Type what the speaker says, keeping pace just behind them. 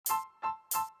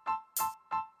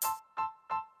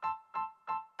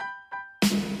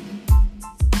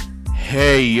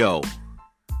Hey, yo.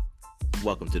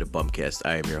 Welcome to the BumCast.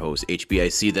 I am your host,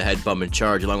 HBIC, the head bum in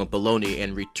charge, along with Baloney,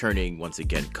 and returning once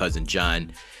again, Cousin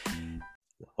John.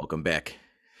 Welcome back.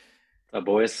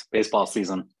 Boys, baseball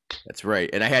season. That's right.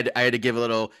 And I had to give a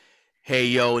little hey,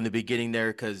 yo in the beginning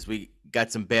there because we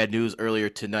got some bad news earlier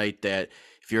tonight that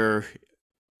if you're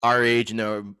our age in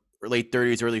the late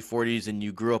 30s, early 40s, and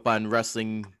you grew up on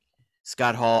wrestling,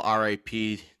 Scott Hall,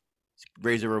 RIP,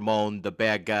 Razor Ramon, the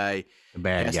bad guy,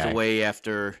 passed away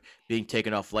after being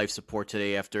taken off life support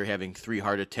today after having 3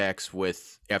 heart attacks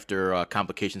after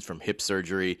complications from hip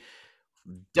surgery.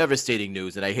 Devastating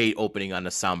news, and I hate opening on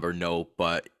a somber note,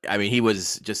 but I mean, he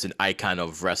was just an icon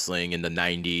of wrestling in the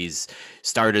 90s,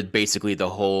 started basically the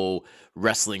whole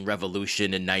wrestling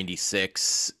revolution in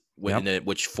 96,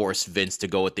 which forced Vince to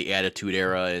go with the Attitude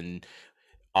Era and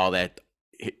all that,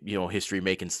 history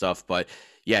making stuff. But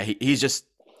yeah, he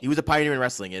was a pioneer in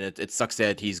wrestling, and it sucks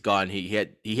that he's gone. He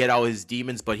had all his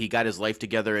demons, but he got his life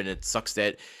together, and it sucks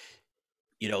that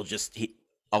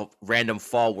a random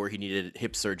fall where he needed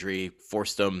hip surgery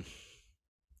forced him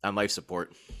on life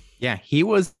support. Yeah, he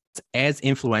was as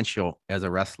influential as a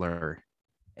wrestler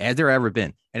as there ever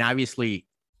been, and obviously,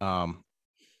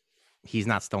 he's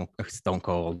not Stone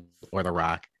Cold or The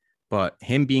Rock, but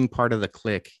him being part of the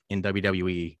clique in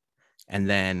WWE and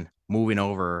then moving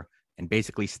over and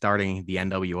basically starting the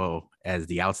NWO as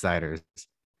the Outsiders.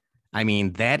 I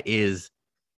mean, that is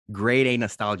grade A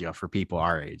nostalgia for people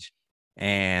our age.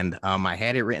 And I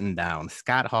had it written down.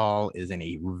 Scott Hall is in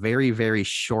a very, very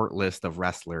short list of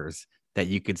wrestlers that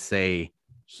you could say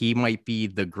he might be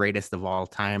the greatest of all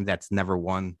time that's never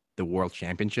won the world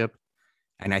championship.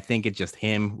 And I think it's just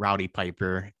him, Rowdy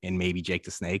Piper, and maybe Jake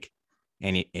the Snake.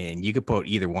 And you could put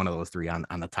either one of those three on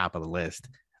the top of the list.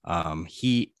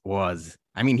 He was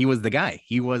the guy.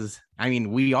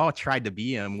 We all tried to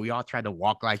be him. We all tried to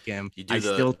walk like him.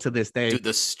 Still to this day do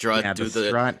the strut,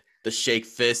 the shake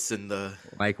fists, and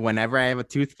like whenever I have a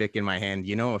toothpick in my hand,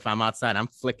 if I'm outside, I'm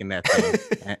flicking that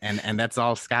thing. and that's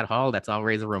all Scott Hall. That's all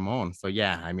Razor Ramon. So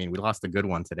yeah, I mean, we lost a good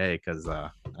one today because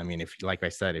like I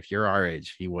said, if you're our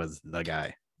age, he was the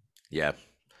guy. Yeah.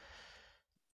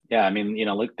 Yeah, I mean,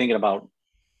 thinking about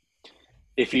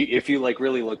if you like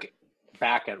really look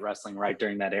back at wrestling right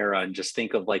during that era and just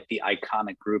think of like the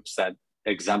iconic groups that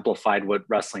exemplified what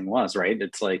wrestling was, right?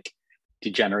 It's like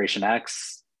Degeneration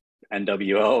X,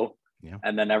 NWO,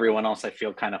 and then everyone else I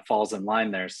feel kind of falls in line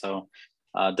there. So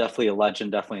definitely a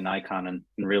legend, definitely an icon, and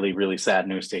really, really sad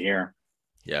news to hear.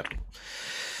 Yeah.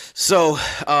 So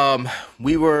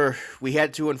we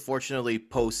had to unfortunately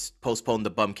postpone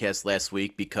the BumCast last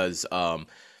week because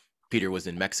Peter was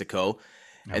in Mexico,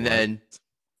 and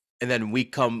then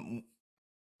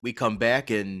we come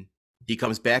back and he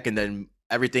comes back, and then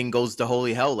everything goes to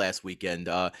holy hell last weekend.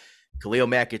 Khalil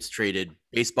Mack gets traded,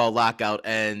 baseball lockout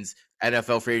ends,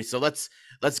 NFL free. So let's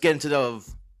get into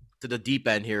the deep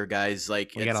end here, guys.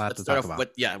 Like, we got a lot to talk about.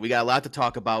 We got a lot to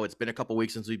talk about. It's been a couple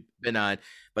weeks since we've been on,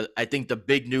 but I think the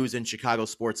big news in Chicago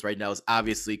sports right now is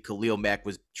obviously Khalil Mack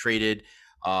was traded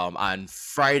on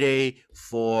Friday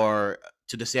to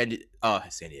the San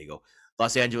Diego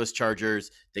Los Angeles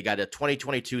Chargers. They got a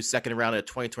 2022 second round and a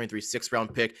 2023 sixth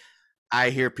round pick.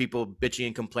 I hear people bitching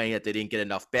and complaining that they didn't get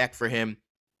enough back for him.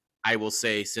 I will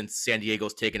say, since San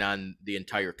Diego's taken on the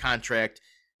entire contract,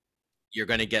 you're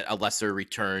going to get a lesser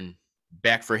return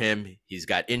back for him. He's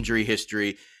got injury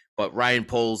history, but Ryan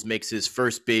Poles makes his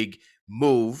first big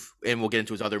move, and we'll get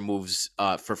into his other moves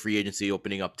for free agency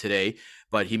opening up today.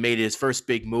 But he made his first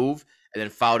big move and then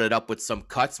followed it up with some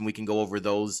cuts, and we can go over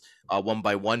those one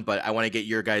by one. But I want to get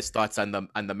your guys' thoughts on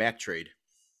the Mack trade.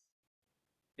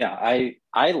 Yeah,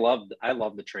 I loved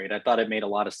the trade. I thought it made a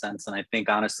lot of sense, and I think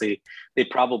honestly they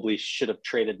probably should have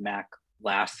traded Mack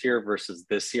last year versus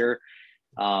this year.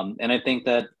 And I think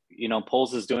that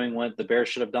Poles is doing what the Bears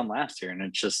should have done last year, and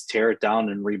it's just tear it down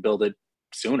and rebuild it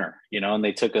sooner. And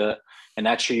they took an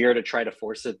extra year to try to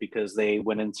force it because they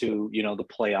went into the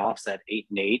playoffs at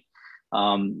 8-8,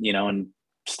 and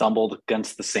stumbled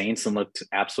against the Saints and looked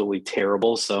absolutely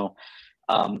terrible. So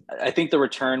I think the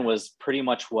return was pretty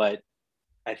much what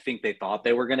I think they thought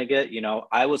they were going to get.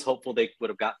 I was hopeful they would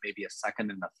have got maybe a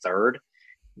second and a third,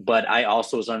 but I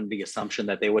also was under the assumption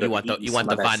that they would have. You want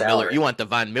the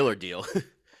Von Miller deal,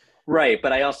 right?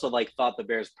 But I also thought the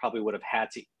Bears probably would have had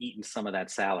to eat some of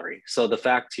that salary. So the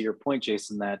fact, to your point,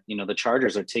 Jason, that the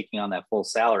Chargers are taking on that full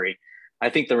salary, I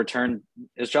think the return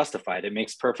is justified. It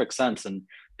makes perfect sense. And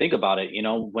think about it.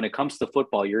 When it comes to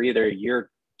football, you're either a year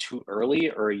too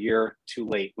early or a year too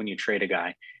late when you trade a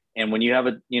guy. And when you have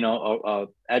a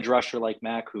edge rusher like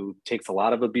Mack, who takes a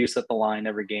lot of abuse at the line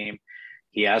every game,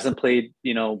 he hasn't played,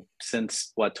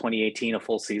 since 2018, a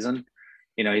full season.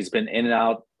 He's been in and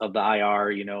out of the IR,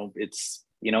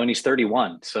 and he's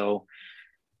 31. So,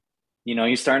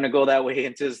 he's starting to go that way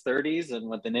into his 30s. And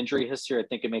with an injury history, I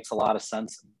think it makes a lot of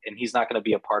sense. And he's not going to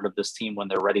be a part of this team when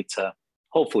they're ready to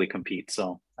hopefully compete.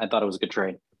 So I thought it was a good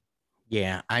trade.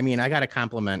 Yeah. I mean, I got to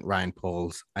compliment Ryan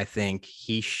Poles. I think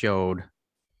he showed,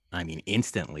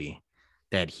 instantly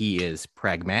that he is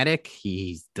pragmatic,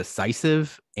 he's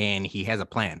decisive, and he has a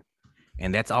plan.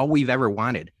 And that's all we've ever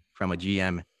wanted from a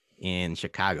GM in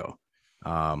Chicago.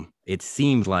 It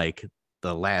seemed like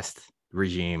the last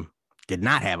regime did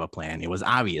not have a plan. It was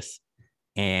obvious.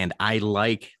 And I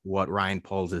like what Ryan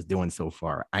Poles is doing so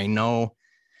far. I know,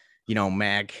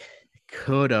 Mac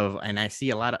could have, and I see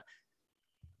a lot of,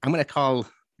 I'm going to call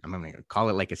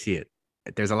it like I see it.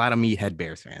 There's a lot of meathead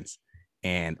Bears fans.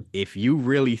 And if you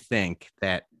really think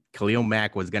that Khalil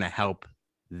Mack was going to help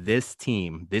this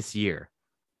team this year,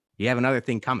 you have another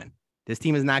thing coming. This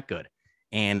team is not good.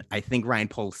 And I think Ryan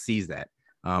Poles sees that.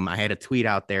 I had a tweet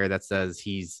out there that says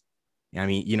he's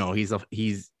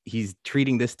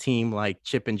treating this team like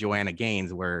Chip and Joanna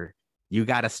Gaines, where you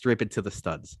got to strip it to the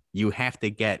studs. You have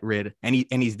to get rid, and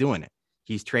he's doing it.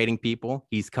 He's trading people.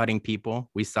 He's cutting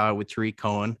people. We saw it with Tariq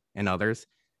Cohen and others.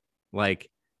 Like,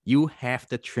 you have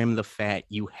to trim the fat.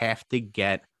 You have to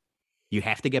get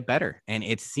better. And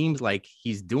it seems like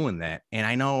he's doing that. And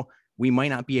I know we might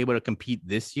not be able to compete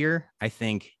this year. I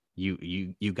think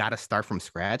you got to start from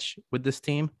scratch with this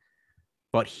team,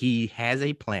 but he has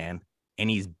a plan and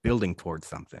he's building towards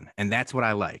something. And that's what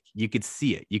I like. You could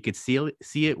see it. You could see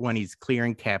it when he's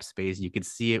clearing cap space. You could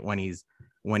see it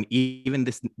when even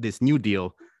this new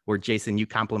deal where Jason, you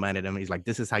complimented him. He's like,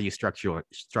 this is how you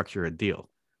structure a deal.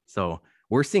 So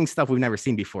we're seeing stuff we've never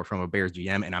seen before from a Bears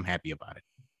GM, and I'm happy about it.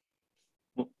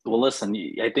 Well, listen,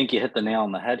 I think you hit the nail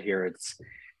on the head here. It's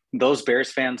those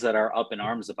Bears fans that are up in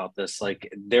arms about this,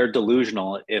 like, they're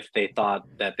delusional if they thought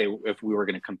that if we were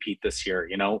going to compete this year.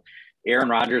 Aaron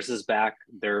Rodgers is back.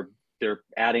 They're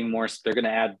adding more. They're going to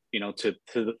add, to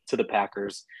the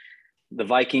Packers. The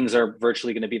Vikings are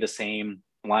virtually going to be the same.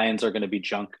 Lions are going to be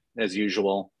junk as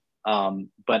usual.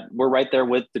 But we're right there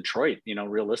with Detroit.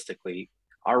 Realistically,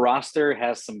 our roster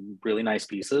has some really nice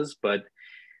pieces, but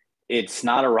it's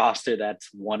not a roster that's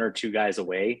one or two guys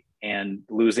away. And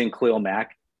losing Khalil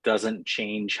Mack doesn't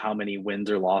change how many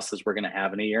wins or losses we're going to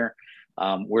have in a year.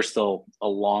 We're still a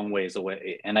long ways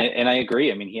away. And I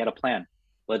agree. I mean, he had a plan.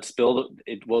 Let's build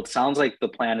it. Well, it sounds like the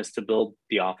plan is to build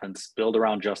the offense, build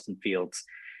around Justin Fields.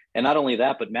 And not only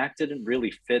that, but Mac didn't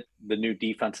really fit the new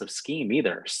defensive scheme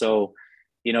either. So,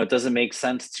 it doesn't make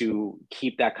sense to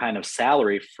keep that kind of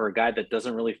salary for a guy that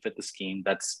doesn't really fit the scheme.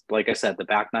 That's, like I said, the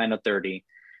back nine of 30,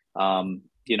 and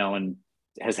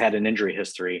has had an injury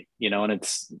history, and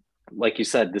it's like you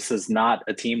said, this is not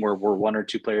a team where we're one or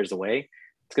two players away.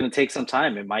 It's going to take some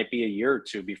time. It might be a year or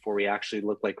two before we actually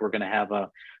look like we're going to have a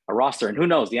roster. And who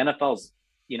knows, the NFL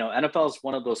is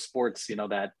one of those sports,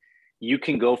 that you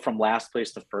can go from last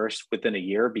place to first within a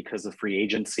year because of free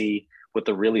agency with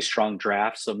a really strong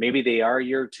draft. So maybe they are a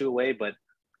year or two away, but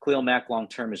Khalil Mack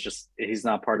long-term he's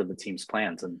not part of the team's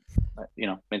plans. And,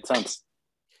 made sense.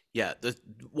 Yeah. The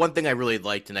one thing I really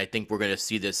liked, and I think we're going to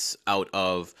see this out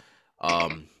of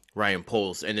Ryan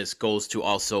Poles, and this goes to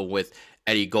also with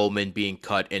Eddie Goldman being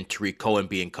cut and Tariq Cohen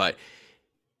being cut.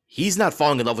 He's not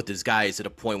falling in love with his guys at a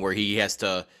point where he has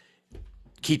to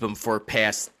keep them for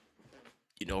past,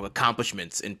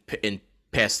 accomplishments and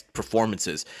past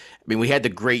performances. I mean, we had the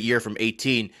great year from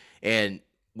 2018, and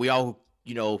we all,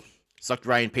 sucked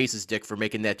Ryan Pace's dick for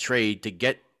making that trade to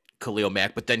get Khalil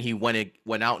Mack, but then he went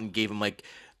out and gave him like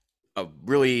a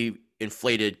really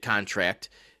inflated contract,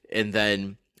 and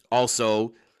then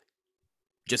also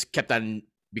just kept on,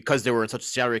 because they were in such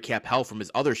salary cap hell from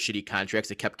his other shitty contracts,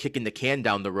 they kept kicking the can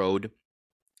down the road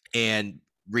and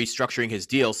restructuring his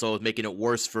deal, so making it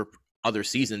worse for other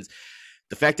seasons.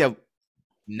 The fact that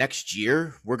next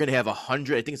year we're going to have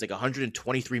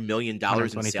 $123 million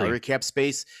in salary cap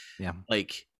space. Yeah.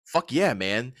 Like, fuck yeah,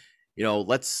 man.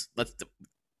 Let's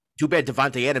too bad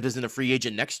Devontae Adams isn't a free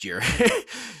agent next year.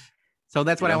 So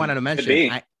that's what I wanted to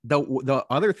mention. The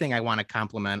other thing I want to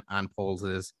compliment on Poles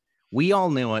is, we all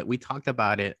knew it. We talked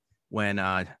about it when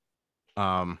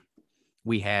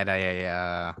we had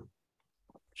a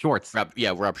Schwartz. Rob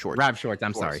Schwartz. Rob Schwartz.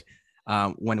 I'm sorry.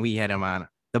 When we had him on,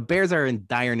 the Bears are in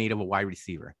dire need of a wide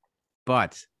receiver,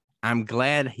 but I'm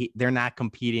glad they're not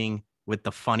competing with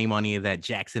the funny money that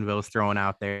Jacksonville's throwing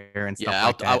out there and stuff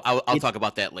like that. I'll talk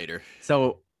about that later.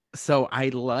 So I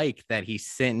like that he's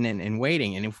sitting and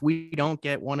waiting. And if we don't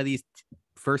get one of these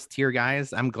first tier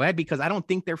guys, I'm glad, because I don't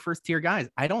think they're first tier guys.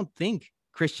 I don't think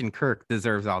Christian Kirk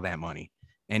deserves all that money.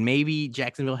 And maybe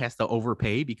Jacksonville has to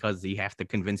overpay because you have to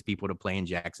convince people to play in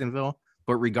Jacksonville.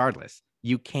 But regardless,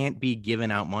 you can't be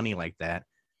giving out money like that.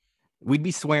 We'd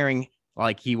be swearing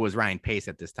like he was Ryan Pace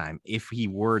at this time if he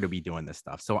were to be doing this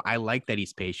stuff. So I like that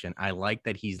he's patient. I like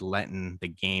that he's letting the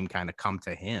game kind of come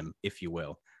to him, if you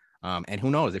will. And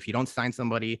who knows, if you don't sign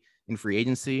somebody in free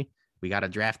agency, we got to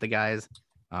draft the guys.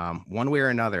 One way or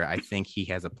another, I think he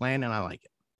has a plan, and I like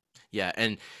it. Yeah,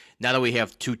 and now that we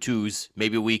have 2-2s,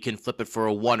 maybe we can flip it for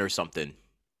a 1 or something.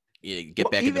 You get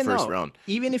back in the first round.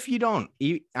 Even if you don't,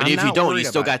 but if you don't, you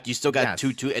still got yes.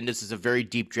 2-2, and this is a very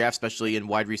deep draft, especially in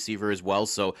wide receiver as well.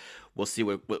 So we'll see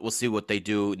what they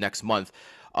do next month.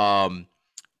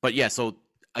 But yeah, so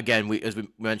again,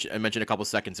 I mentioned a couple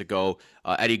seconds ago,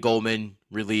 Eddie Goldman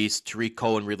released, Tariq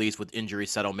Cohen released with injury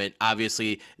settlement.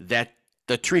 Obviously, that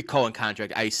the Tariq Cohen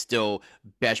contract, I still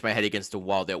bash my head against the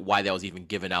wall that why that was even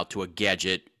given out to a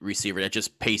gadget receiver. That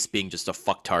just Pace being just a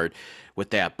fucktard with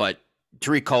that, but.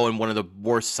 Tariq Cohen, one of the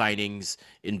worst signings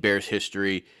in Bears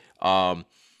history. So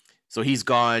he's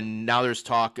gone. Now there's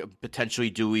talk potentially,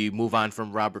 do we move on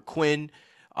from Robert Quinn?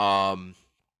 Are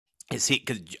you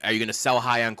going to sell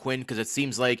high on Quinn? Because it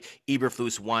seems like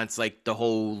Eberflus wants like the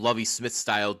whole Lovie Smith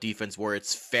style defense where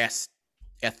it's fast,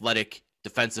 athletic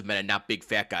defensive men and not big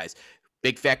fat guys.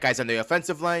 Big fat guys on the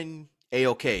offensive line,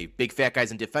 A-okay. Big fat guys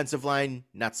on defensive line,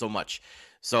 not so much.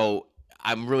 So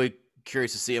I'm really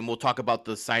curious to see, and we'll talk about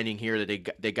the signing here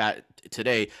that they got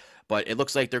today, but it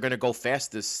looks like they're going to go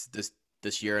fast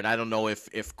this year, and I don't know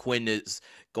if Quinn is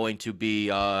going to be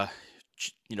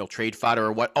trade fodder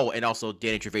or what. Oh, and also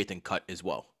Danny Trevathan cut as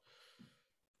well.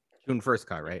 June 1st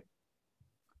cut, right?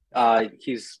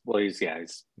 He's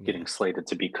getting slated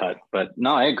to be cut, but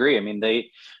no, I agree. I mean,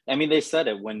 they said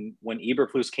it when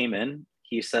Eberflus came in.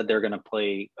 He said they're going to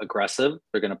play aggressive,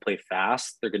 they're going to play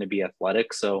fast, they're going to be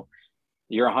athletic. So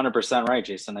you're 100% right,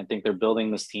 Jason. I think they're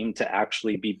building this team to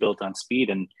actually be built on speed.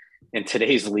 And in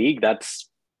today's league, that's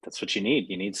what you need.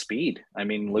 You need speed. I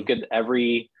mean, look at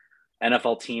every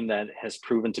NFL team that has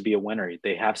proven to be a winner.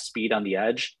 They have speed on the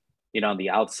edge, on the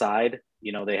outside,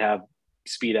 they have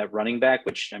speed at running back,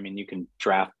 which, I mean, you can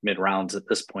draft mid rounds at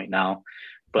this point now,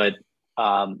 but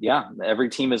every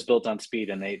team is built on speed.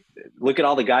 And they look at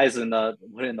all the guys in the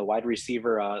wide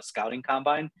receiver scouting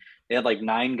combine. They had like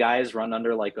 9 guys run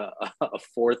under like a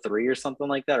 4.3 or something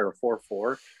like that, or a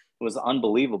 4.4. It was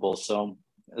unbelievable. So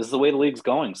this is the way the league's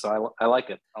going. So I like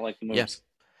it. I like the moves.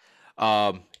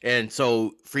 Yeah. And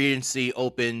so free agency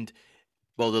opened.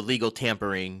 Well, the legal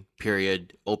tampering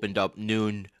period opened up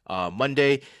noon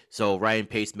Monday. So Ryan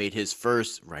Pace made his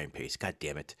first. Ryan Pace, God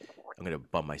damn it. I'm going to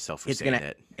bum myself for saying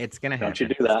that. It's going to happen. Don't you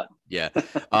do that. Yeah.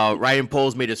 Ryan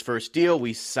Poles made his first deal.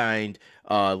 We signed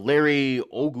Larry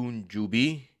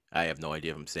Ogunjobi. I have no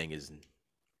idea if I'm saying his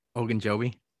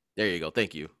Ogunjobi. There you go.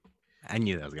 Thank you. I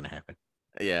knew that was going to happen.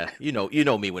 Yeah, you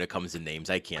know me when it comes to names.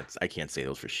 I can't say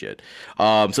those for shit.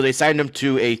 So they signed him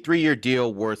to a 3-year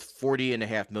deal worth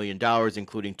 $40.5 million,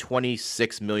 including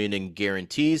 $26 million in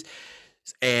guarantees.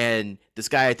 And this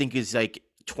guy, I think, is like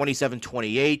 27,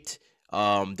 28.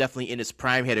 Definitely in his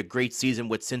prime. Had a great season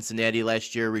with Cincinnati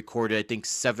last year. Recorded, I think,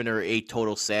 7 or 8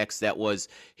 total sacks. That was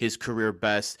his career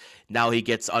best. Now he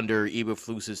gets under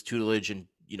Eberflus's tutelage and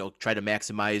try to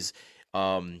maximize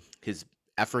his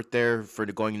effort there for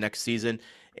going next season.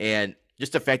 And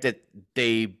just the fact that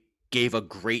they gave a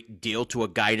great deal to a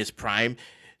guy in his prime.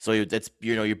 So that's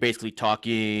you're basically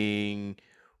talking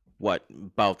what,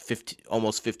 about 15,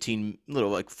 almost 15, little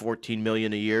like 14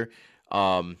 million a year.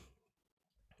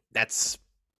 That's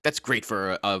great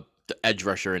for a edge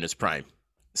rusher in his prime.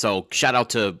 So shout out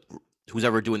to who's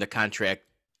ever doing the contract.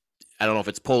 I don't know if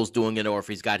it's Poles doing it or if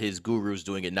he's got his gurus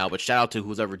doing it now, but shout out to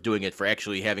who's ever doing it for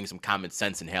actually having some common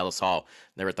sense in Hallis Hall.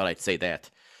 Never thought I'd say that.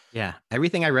 Yeah,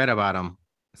 everything I read about him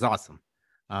is awesome.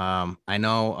 I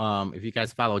know if you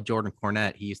guys follow Jordan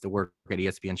Cornette, he used to work at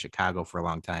ESPN Chicago for a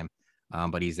long time,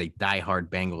 but he's a diehard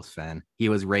Bengals fan. He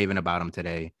was raving about him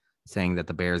today, saying that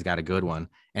the Bears got a good one.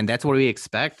 And that's what we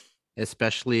expect,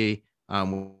 especially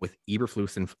with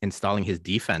Eberflus installing his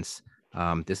defense.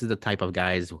 This is the type of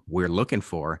guys we're looking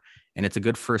for, and it's a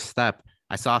good first step.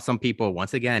 I saw some people,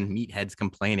 once again, meatheads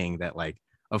complaining that, like,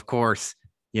 of course,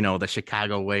 the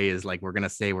Chicago way is like, we're going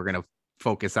to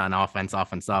focus on offense,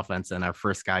 and our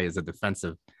first guy is a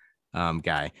defensive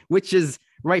guy, which is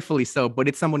rightfully so, but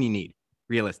it's someone you need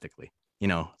realistically,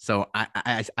 so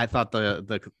I thought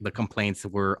the complaints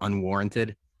were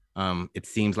unwarranted. It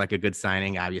seems like a good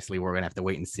signing. Obviously we're going to have to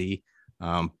wait and see.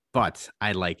 But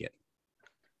I like it.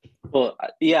 Well,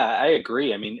 yeah, I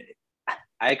agree. I mean,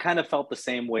 I kind of felt the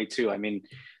same way too. I mean,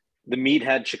 the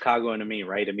meathead Chicago into me,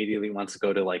 right, immediately wants to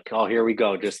go to like, oh, here we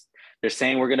go. Just they're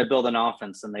saying we're going to build an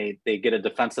offense, and they get a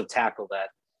defensive tackle that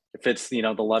fits, the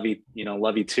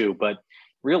Levy too. But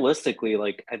realistically,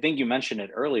 like I think you mentioned it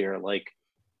earlier, like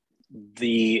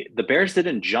the Bears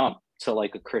didn't jump to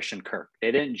like a Christian Kirk.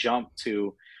 They didn't jump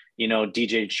to,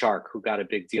 DJ Chark, who got a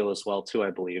big deal as well too.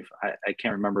 I believe I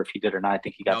can't remember if he did or not. I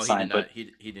think he got signed, but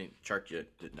he didn't. Chark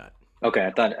did not.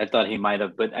 Okay, I thought he might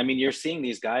have, but I mean, you're seeing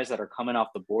these guys that are coming off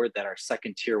the board that are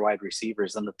second tier wide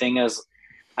receivers, and the thing is,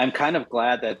 I'm kind of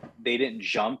glad that they didn't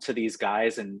jump to these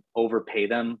guys and overpay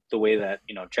them the way that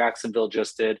Jacksonville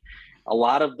just did. A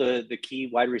lot of the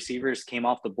key wide receivers came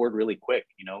off the board really quick.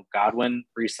 Godwin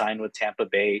re-signed with Tampa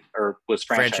Bay, or was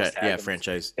franchise tag. Yeah,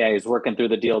 franchise. Yeah, he's working through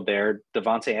the deal there.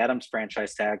 Devontae Adams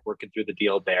franchise tag, working through the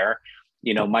deal there.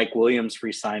 Mike Williams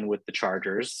re-signed with the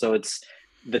Chargers, so it's.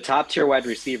 The top tier wide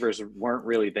receivers weren't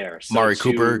really there. So Amari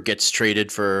Cooper gets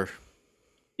traded for.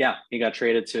 Yeah, he got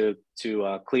traded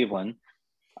to Cleveland,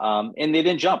 and they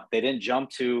didn't jump. They didn't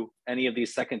jump to any of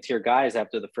these second tier guys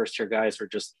after the first tier guys were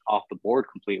just off the board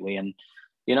completely. And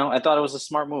I thought it was a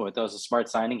smart move. I thought it was a smart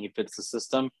signing. He fits the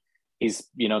system. He's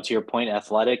to your point,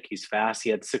 athletic. He's fast. He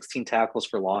had 16 tackles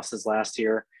for losses last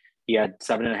year. He had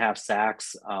 7.5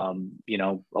 sacks, a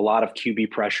lot of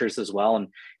QB pressures as well. And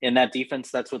in that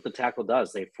defense, that's what the tackle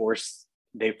does. They force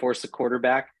the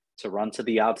quarterback to run to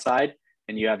the outside,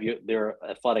 and you have their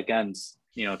athletic ends,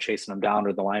 chasing them down,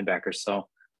 or the linebackers. So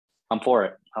I'm for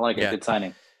it. I like it. Good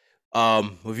signing.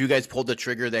 Have you guys pulled the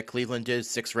trigger that Cleveland did,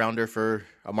 6th rounder for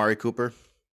Amari Cooper?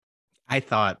 I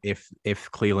thought if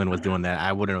Cleveland was doing that,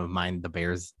 I wouldn't have minded the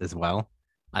Bears as well.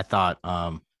 I thought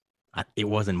it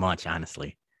wasn't much,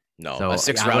 honestly. No, so a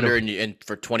 6th rounder and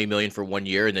for $20 million for 1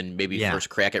 year, and then maybe first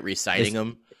crack at re-signing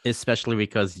him. Especially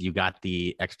because you got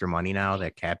the extra money now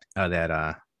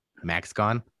that Max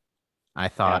gone. I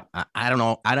thought I don't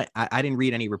know. I didn't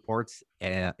read any reports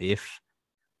if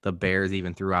the Bears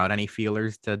even threw out any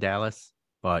feelers to Dallas,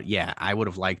 but yeah, I would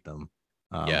have liked them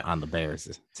on the Bears.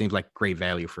 It seems like great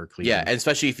value for Cleveland. Yeah, and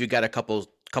especially if you got a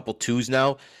couple twos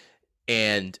now,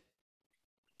 and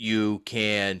you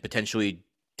can potentially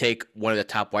take one of the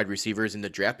top wide receivers in the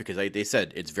draft, because like they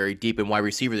said, it's very deep in wide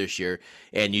receiver this year,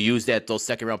 and you use those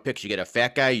 2nd round picks. You get a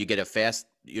fat guy, you get a fast,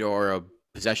 or a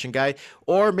possession guy,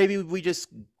 or maybe we just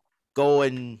go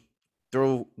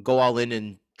all in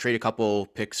and trade a couple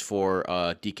picks for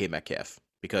DK Metcalf,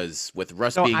 because with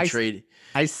Russ being traded.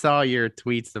 I saw your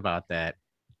tweets about that.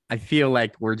 I feel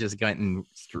like we're just getting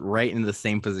right in the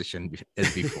same position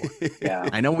as before. Yeah,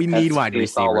 I know we need wide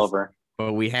receivers all over.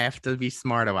 But we have to be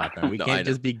smart about them. We can't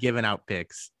just be giving out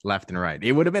picks left and right.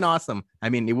 It would have been awesome. I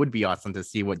mean, it would be awesome to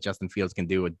see what Justin Fields can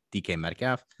do with DK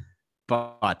Metcalf.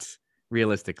 But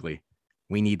realistically,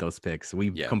 we need those picks.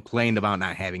 We've complained about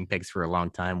not having picks for a long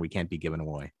time. We can't be giving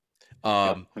away.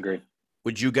 Agreed.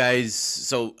 Would you guys?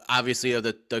 So obviously, of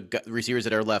the receivers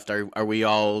that are left, are we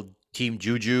all Team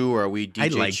Juju, or are we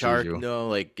DJ Chark? Juju. No,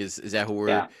 like is that who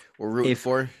we're rooting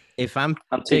for? If I'm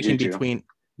picking between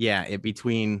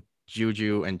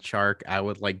Juju and Chark, I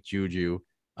would like Juju.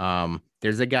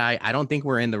 There's a guy, I don't think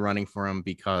we're in the running for him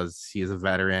because he is a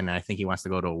veteran. I think he wants to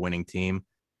go to a winning team,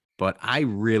 but I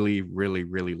really, really,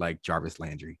 really like Jarvis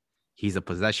Landry. He's a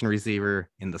possession receiver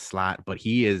in the slot, but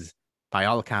he is, by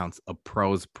all accounts, a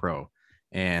pro's pro.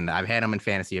 And I've had him in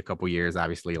fantasy a couple years.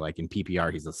 Obviously, like in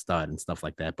PPR, he's a stud and stuff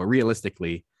like that. But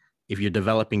realistically, if you're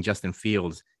developing Justin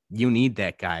Fields, you need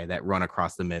that guy that run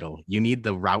across the middle. You need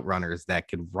the route runners that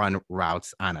could run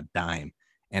routes on a dime.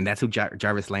 And that's who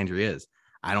Jarvis Landry is.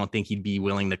 I don't think he'd be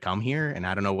willing to come here, and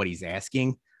I don't know what he's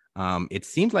asking. It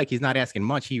seems like he's not asking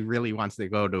much. He really wants to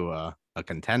go to a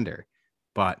contender.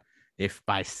 But if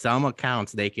by some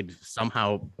accounts they could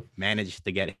somehow manage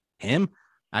to get him,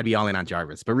 I'd be all in on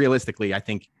Jarvis. But realistically, I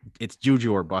think it's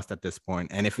Juju or bust at this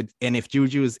point. And if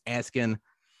Juju is asking,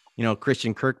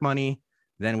 Christian Kirk money,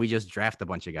 then we just draft a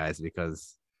bunch of guys,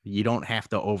 because you don't have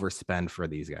to overspend for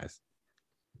these guys.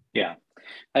 Yeah,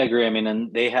 I agree. I mean,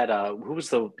 and they had who was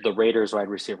the Raiders wide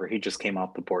receiver? He just came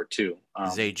off the board too.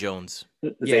 Zay Jones.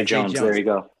 Zay Jones. There you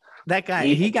go. That guy,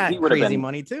 he got crazy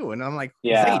money too. And I'm like,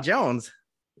 Zay Jones.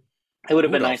 It would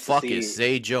have been nice to see. Is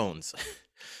Zay Jones?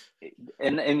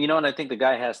 And and I think the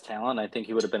guy has talent. I think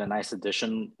he would have been a nice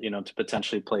addition, to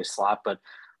potentially play slot. But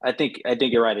I think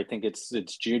you're right. I think it's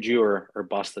Juju or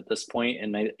bust at this point.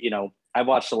 And I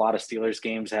watched a lot of Steelers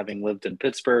games, having lived in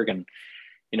Pittsburgh, and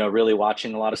really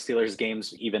watching a lot of Steelers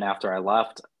games even after I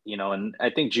left. And I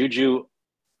think Juju,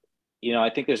 I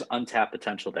think there's untapped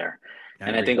potential there.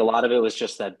 I think a lot of it was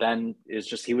just that Ben is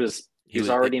just he was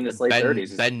already in his late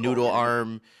 30s. Ben noodle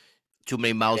arm, too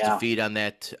many mouths to feed on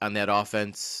that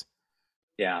offense.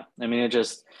 Yeah. I mean,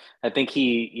 I think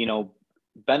he,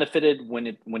 benefited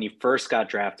when he first got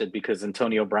drafted because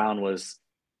Antonio Brown was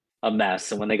a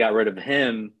mess. And when they got rid of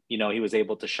him, he was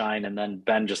able to shine. And then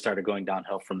Ben just started going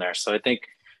downhill from there. So I think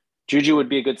Juju would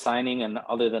be a good signing. And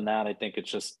other than that, I think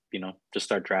it's just, just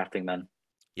start drafting then.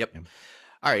 Yep.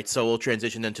 All right, so we'll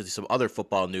transition then to some other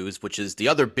football news, which is the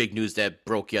other big news that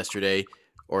broke yesterday,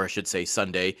 or I should say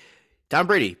Sunday. Tom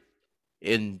Brady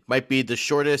might be the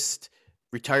shortest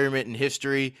retirement in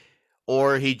history,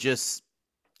 or he just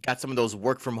got some of those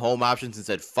work from home options and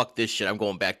said, "Fuck this shit, I'm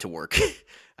going back to work.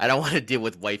 I don't want to deal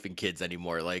with wife and kids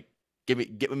anymore. Like, let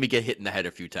me get hit in the head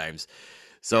a few times."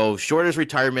 So shortest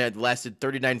retirement lasted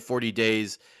 39, 40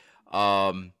 days.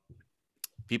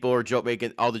 People are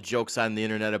making all the jokes on the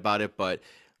internet about it, but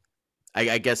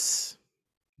I guess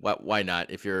why not?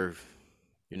 If you're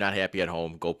not happy at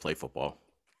home, go play football.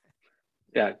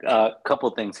 Yeah, a couple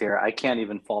of things here. I can't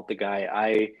even fault the guy.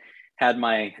 I had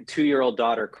my 2-year-old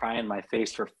daughter cry in my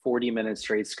face for 40 minutes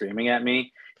straight, screaming at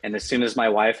me. And as soon as my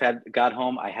wife got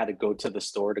home, I had to go to the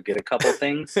store to get a couple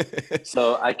things.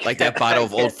 So I can't, like that bottle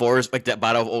of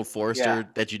Old Forester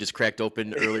that you just cracked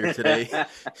open earlier today.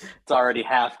 It's already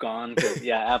half gone.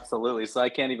 Yeah, absolutely. So I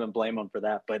can't even blame them for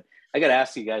that. But I got to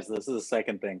ask you guys, this is the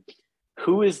second thing.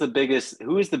 Who is the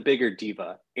bigger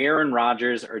diva, Aaron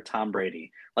Rodgers or Tom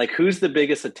Brady? Like, who's the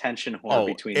biggest attention whore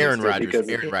between Aaron these two? Rodgers?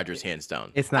 Aaron Rodgers, hands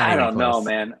down. It's not. I don't know,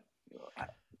 man.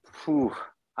 Whew,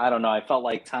 I don't know. I felt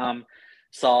like Tom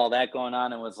saw all that going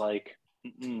on and was like,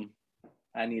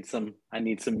 I need some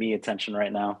me attention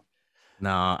right now.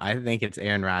 No, I think it's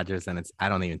Aaron Rodgers, and I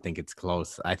don't even think it's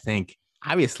close. I think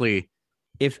obviously,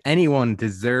 if anyone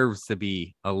deserves to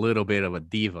be a little bit of a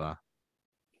diva,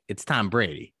 it's Tom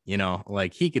Brady.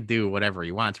 Like, he could do whatever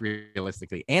he wants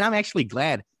realistically. And I'm actually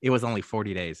glad it was only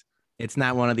 40 days. It's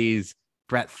not one of these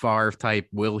Brett Favre type,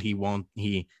 will he, won't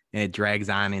he, and it drags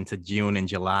on into June and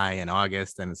July and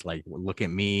August. And it's like, well, look at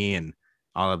me and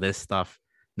all of this stuff.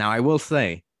 Now, I will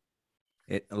say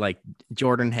it, like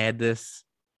Jordan had this,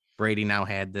 Brady now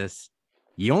had this.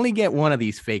 You only get one of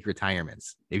these fake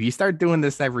retirements. If you start doing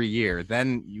this every year,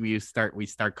 then we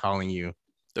start calling you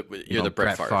you're the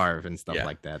Brett Favre and stuff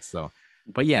like that. So,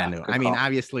 but yeah, no, I mean,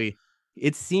 obviously,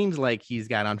 it seems like he's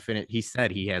got unfinished. He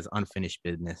said he has unfinished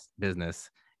business,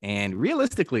 and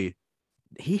realistically,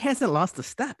 he hasn't lost a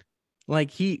step.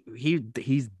 Like,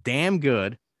 he's damn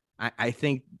good. I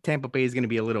think Tampa Bay is going to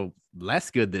be a little less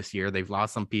good this year. They've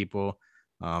lost some people.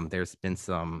 There's been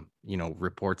some,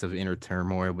 reports of inner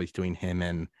turmoil between him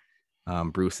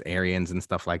and Bruce Arians and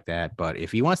stuff like that. But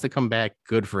if he wants to come back,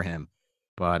 good for him.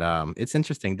 But it's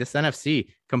interesting. This NFC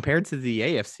compared to the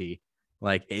AFC,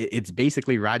 like it's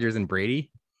basically Rodgers and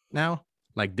Brady now,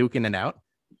 like duking it out.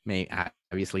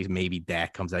 Obviously, maybe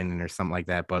Dak comes in or something like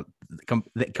that. But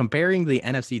comparing the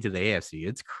NFC to the AFC,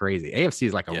 it's crazy. AFC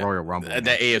is like a Royal Rumble. The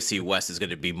AFC West is going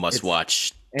to be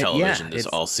must-watch television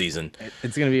all season.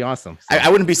 It's going to be awesome. So. I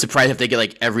wouldn't be surprised if they get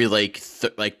like every like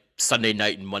Sunday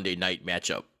night and Monday night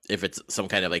matchup if it's some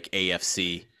kind of like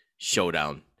AFC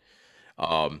showdown.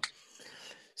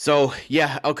 So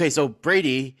yeah, okay. So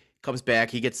Brady comes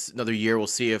back. He gets another year. We'll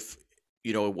see if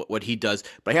what he does.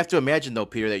 But I have to imagine though,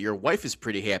 Peter, that your wife is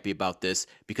pretty happy about this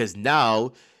because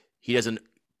now he doesn't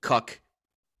cuck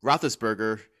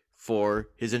Roethlisberger for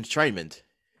his enshrinement.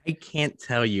 I can't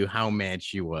tell you how mad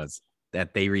she was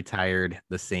that they retired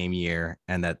the same year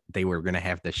and that they were going to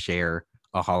have to share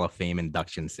a Hall of Fame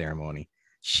induction ceremony.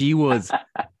 She was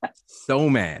so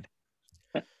mad.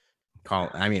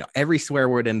 Every swear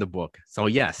word in the book. So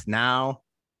yes, now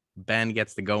Ben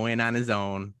gets to go in on his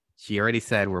own. She already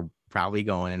said we're probably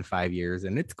going in 5 years,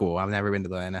 and it's cool. I've never been to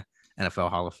the NFL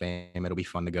Hall of Fame. It'll be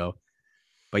fun to go.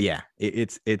 But yeah,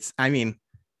 it's. I mean,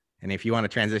 and if you want to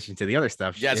transition to the other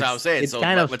stuff, yeah, that's what I'm saying. So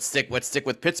let's stick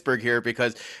with Pittsburgh here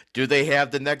because do they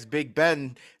have the next Big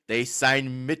Ben? They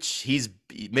signed Mitch.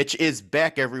 Mitch is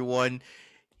back. Everyone.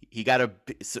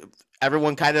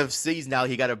 Everyone kind of sees now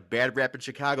he got a bad rap in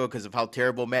Chicago because of how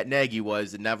terrible Matt Nagy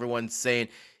was, and everyone's saying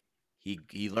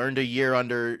he learned a year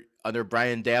under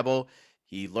Brian Daboll.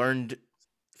 He learned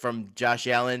from Josh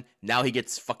Allen. Now he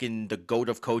gets fucking the GOAT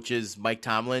of coaches, Mike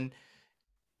Tomlin.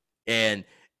 But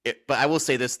I will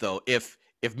say this though, if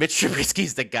Mitch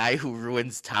Trubisky's the guy who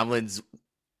ruins Tomlin's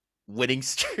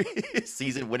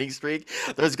season winning streak,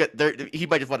 he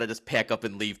might just want to just pack up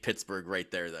and leave Pittsburgh right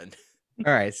there then.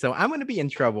 All right, so I'm going to be in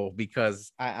trouble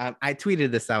because I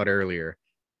tweeted this out earlier.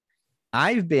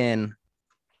 I've been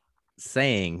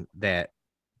saying that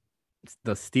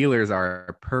the Steelers are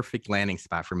a perfect landing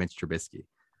spot for Mitch Trubisky.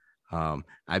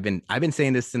 I've been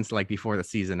saying this since like before the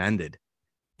season ended,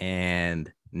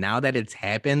 and now that it's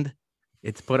happened,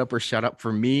 it's put up or shut up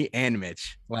for me and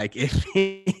Mitch. Like if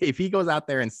he goes out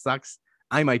there and sucks,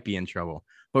 I might be in trouble.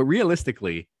 But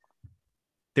realistically,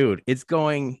 dude, it's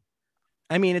going.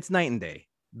 I mean, it's night and day.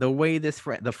 The way the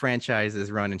franchise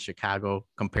is run in Chicago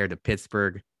compared to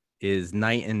Pittsburgh is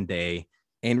night and day.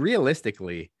 And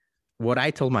realistically, what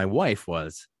I told my wife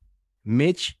was,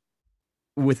 Mitch,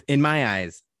 in my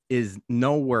eyes, is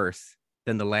no worse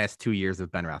than the last 2 years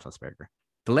of Ben Roethlisberger.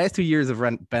 The last 2 years of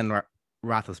Ben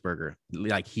Roethlisberger,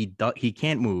 like he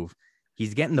can't move.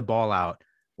 He's getting the ball out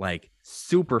like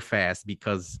super fast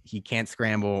because he can't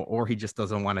scramble or he just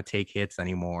doesn't want to take hits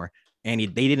anymore. And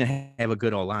they didn't have a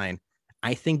good O-line.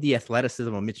 I think the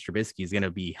athleticism of Mitch Trubisky is going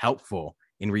to be helpful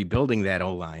in rebuilding that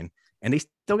O-line. And they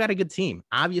still got a good team.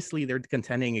 Obviously, they're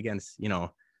contending against,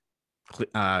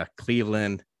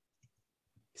 Cleveland,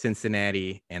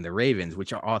 Cincinnati, and the Ravens,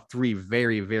 which are all three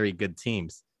very, very good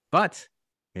teams. But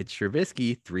Mitch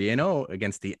Trubisky 3-0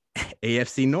 against the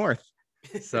AFC North.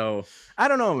 So I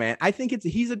don't know, man. I think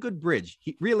he's a good bridge.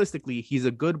 Realistically, he's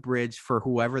a good bridge for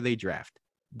whoever they draft.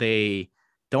 They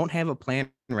don't have a plan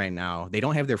right now. They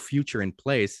don't have their future in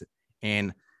place.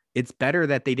 And it's better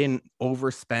that they didn't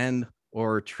overspend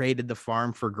or traded the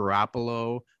farm for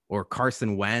Garoppolo or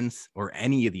Carson Wentz or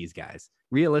any of these guys.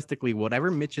 Realistically, whatever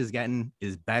Mitch is getting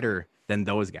is better than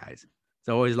those guys.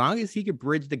 So as long as he could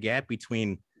bridge the gap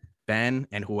between Ben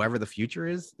and whoever the future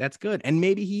is, that's good. And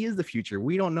maybe he is the future.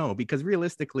 We don't know, because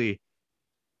realistically,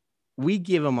 we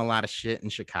give him a lot of shit in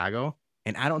Chicago,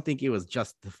 and I don't think it was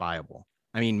justifiable.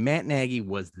 I mean, Matt Nagy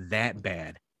was that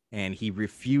bad, and he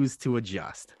refused to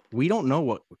adjust. We don't know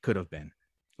what could have been.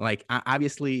 Like,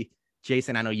 obviously,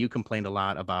 Jason, I know you complained a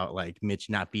lot about like Mitch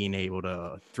not being able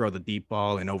to throw the deep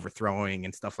ball and overthrowing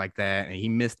and stuff like that, and he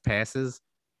missed passes.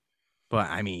 But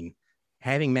I mean,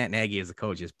 having Matt Nagy as a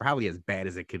coach is probably as bad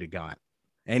as it could have gone.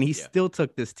 And he still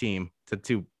took this team to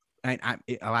two. A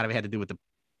lot of it had to do with the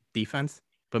defense,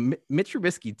 but Mitch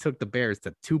Trubisky took the Bears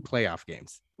to 2 playoff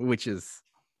games, which is,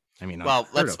 I mean, well,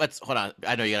 let's hold on.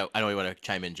 I know you want to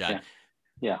chime in, John.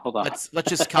 Yeah, hold on. Let's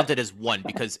just count it as 1,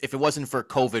 because if it wasn't for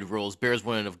COVID rules, Bears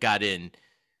wouldn't have got in.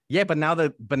 Yeah, but now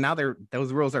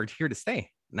those rules are here to stay.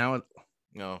 Now,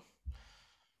 no.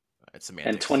 It's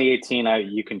semantics. In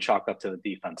 2018, you can chalk up to the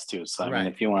defense too. So I mean,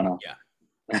 if you want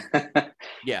to,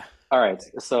 yeah. All right.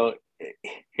 So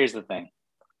here's the thing: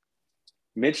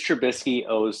 Mitch Trubisky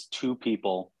owes 2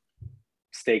 people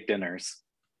steak dinners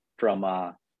from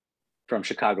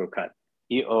Chicago Cut.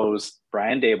 He owes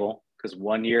Brian Daboll, because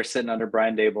 1 year sitting under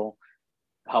Brian Daboll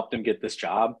helped him get this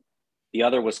job. The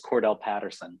other was Cordell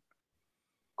Patterson.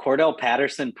 Cordell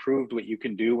Patterson proved what you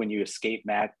can do when you escape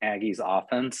Matt Nagy's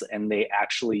offense and they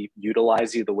actually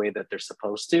utilize you the way that they're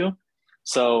supposed to.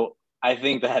 So I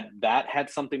think that had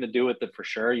something to do with it for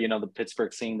sure. The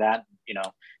Pittsburgh seeing that,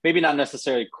 maybe not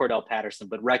necessarily Cordell Patterson,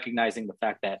 but recognizing the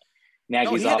fact that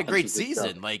Nagy's he had a great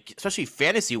season, like especially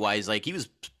fantasy wise. Like he was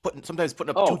sometimes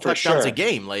putting up 2 touchdowns a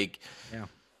game. Like,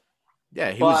 yeah,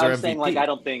 he was our MVP. Saying, like, I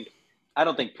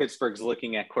don't think Pittsburgh's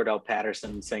looking at Cordell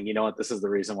Patterson and saying, you know what, this is the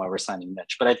reason why we're signing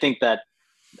Mitch. But I think that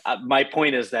my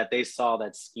point is that they saw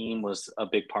that scheme was a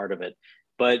big part of it.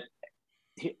 But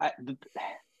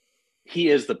he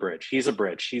is the bridge. He's a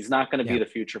bridge. He's not going to be the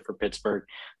future for Pittsburgh.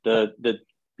 The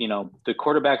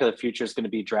quarterback of the future is going to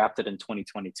be drafted in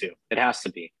 2022. It has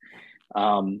to be.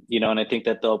 And I think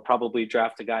that they'll probably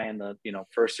draft a guy in the,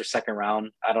 first or second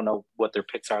round. I don't know what their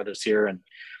picks are this year, and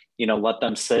let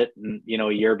them sit and,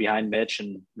 a year behind Mitch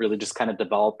and really just kind of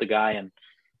develop the guy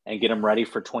and get him ready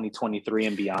for 2023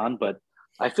 and beyond. But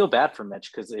I feel bad for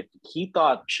Mitch, because if he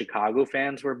thought Chicago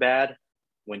fans were bad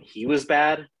when he was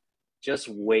bad, just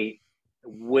wait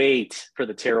for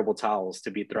the terrible towels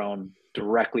to be thrown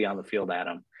directly on the field at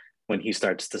him when he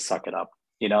starts to suck it up,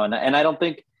 and I don't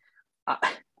think,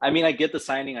 I mean, I get the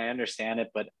signing, I understand it,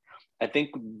 but I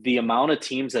think the amount of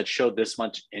teams that showed this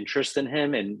much interest in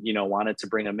him and, wanted to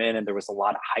bring him in, and there was a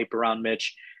lot of hype around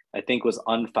Mitch, I think was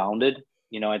unfounded.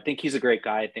 I think he's a great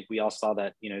guy. I think we all saw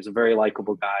that, he's a very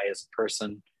likable guy as a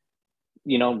person.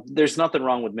 There's nothing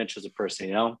wrong with Mitch as a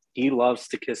person, he loves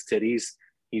to kiss titties.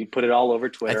 He put it all over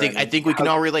Twitter. I think we can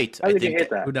all relate. I think hate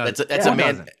that. Who does? That's a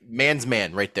man's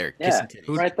man right there. Yeah, kissing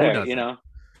titties. right there,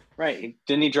 Right.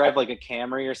 Didn't he drive like a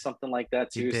Camry or something like that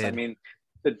too? So, I mean,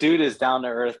 the dude is down to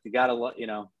earth. You got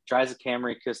to, drives a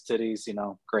Camry, kiss titties,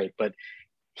 great. But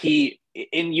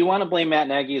you want to blame Matt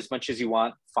Nagy as much as you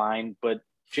want, fine. But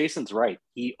Jason's right.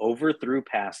 He overthrew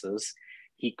passes.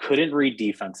 He couldn't read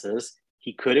defenses.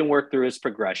 He couldn't work through his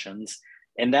progressions.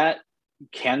 And that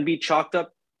can be chalked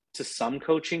up to some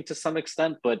coaching to some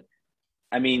extent. But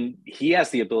I mean, he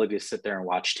has the ability to sit there and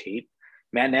watch tape.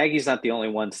 Matt Nagy's not the only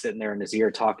one sitting there in his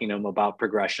ear talking to him about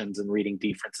progressions and reading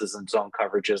defenses and zone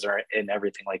coverages and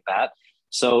everything like that.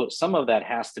 So some of that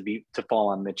has to fall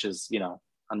on Mitch's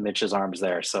arms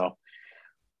there. So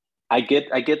I get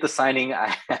the signing.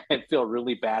 I feel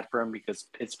really bad for him because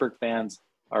Pittsburgh fans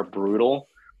are brutal,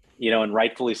 and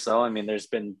rightfully so. I mean, there's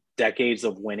been decades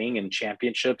of winning and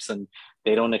championships, and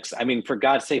they don't. I mean, for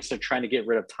God's sakes, they're trying to get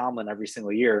rid of Tomlin every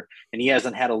single year, and he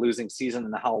hasn't had a losing season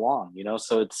in how long?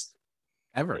 So it's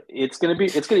ever. It's gonna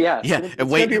yeah. And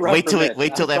wait till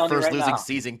that first right losing now.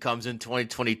 season comes in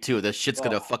 2022. The shit's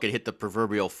gonna fucking hit the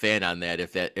proverbial fan on that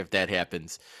if that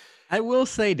happens. I will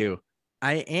say,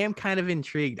 I am kind of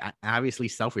intrigued. Obviously,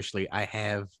 selfishly, I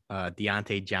have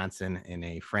Deontay Johnson in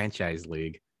a franchise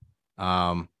league.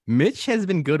 Mitch has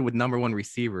been good with number one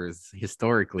receivers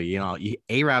historically.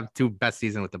 A-Rob 2 best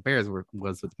season with the Bears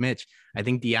was with Mitch. I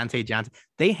think Deontay Johnson,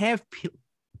 they have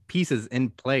pieces in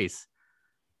place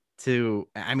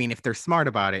if they're smart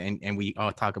about it, and we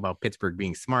all talk about Pittsburgh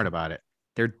being smart about it,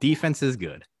 their defense is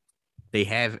good. They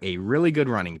have a really good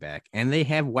running back, and they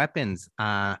have weapons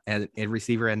at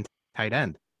receiver and tight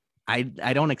end. I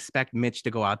don't expect Mitch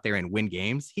to go out there and win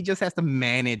games. He just has to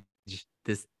manage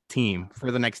this team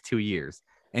for the next 2 years.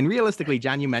 And realistically,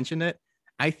 John, you mentioned it.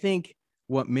 I think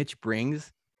what Mitch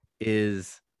brings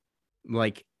is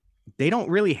like they don't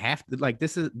really have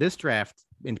to this draft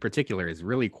in particular is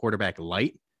really quarterback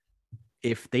light.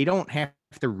 If they don't have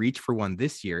to reach for one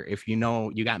this year, if you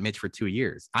got Mitch for 2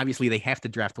 years, obviously they have to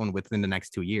draft one within the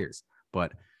next 2 years.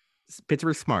 But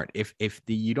Pittsburgh's smart. If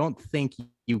you don't think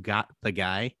you got the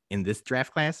guy in this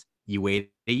draft class, you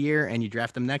wait a year and you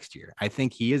draft him next year. I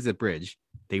think he is a bridge.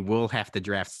 They will have to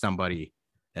draft somebody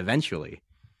eventually,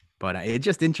 but it's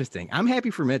just interesting. I'm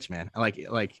happy for Mitch, man.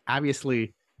 Like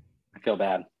obviously, I feel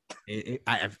bad. He's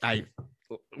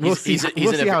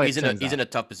in a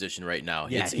tough position right now.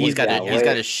 Yeah, he's got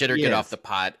to shit or get off the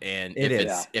pot, and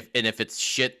if it's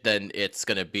shit, then it's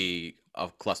gonna be a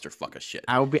clusterfuck of shit.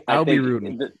 I'll be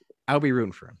rooting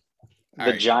for him.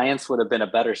 The Giants would have been a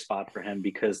better spot for him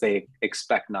because they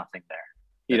expect nothing there.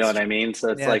 You know what I mean? So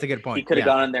it's that's a good point. He could have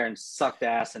gone in there and sucked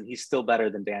ass, and he's still better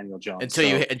than Daniel Jones.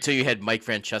 Until you had Mike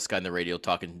Francesca on the radio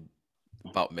talking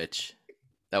about Mitch,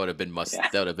 that would have been must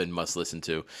listen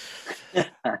to.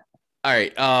 All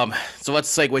right, so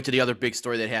let's segue to the other big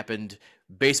story that happened.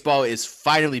 Baseball is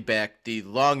finally back. The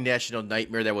long national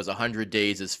nightmare that was 100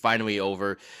 days is finally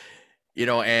over.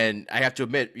 And I have to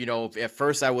admit, at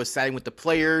first I was siding with the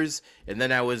players, and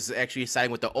then I was actually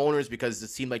siding with the owners because it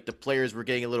seemed like the players were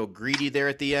getting a little greedy there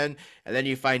at the end. And then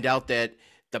you find out that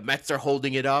the Mets are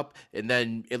holding it up, and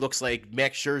then it looks like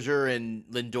Max Scherzer and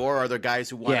Lindor are the guys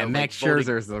who want to. Yeah, Max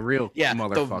Scherzer is the real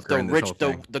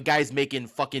motherfucker. The guys making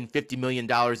fucking $50 million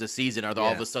a season are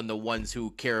all of a sudden the ones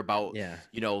who care about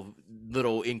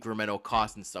little incremental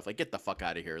costs and stuff. Like, get the fuck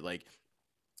out of here.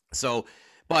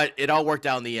 But it all worked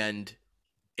out in the end.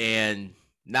 And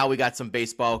now we got some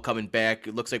baseball coming back.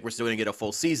 It looks like we're still going to get a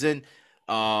full season.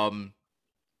 So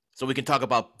we can talk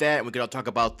about that. And we can talk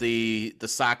about the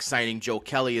Sox signing Joe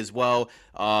Kelly as well.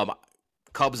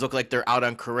 Cubs look like they're out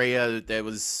on Correa. There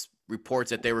was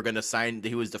reports that they were going to sign.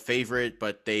 He was the favorite,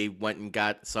 but they went and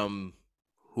got some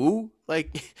who the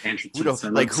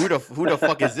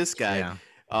fuck is this guy?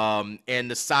 Yeah. And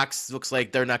the Sox looks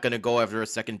like they're not going to go after a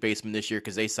second baseman this year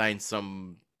because they signed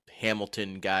some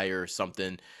Hamilton guy or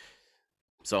something,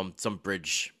 some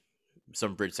bridge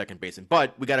second baseman.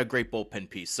 But we got a great bullpen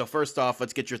piece. So first off,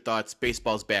 let's get your thoughts.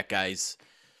 Baseball's back, guys.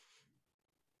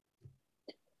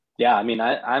 Yeah, I mean,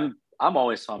 I'm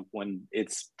always pumped when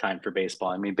it's time for baseball.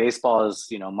 I mean, baseball is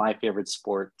my favorite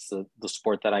sport. It's the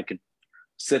sport that I could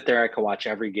sit there. I could watch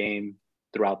every game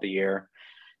throughout the year.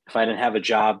 If I didn't have a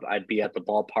job, I'd be at the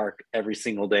ballpark every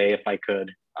single day if I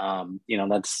could.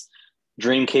 That's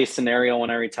dream case scenario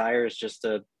when I retire is just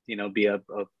to, be a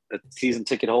season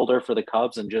ticket holder for the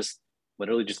Cubs and just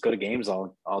literally just go to games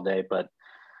all day. But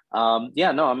I'm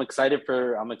excited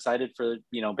for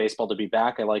baseball to be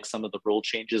back. I like some of the rule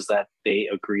changes that they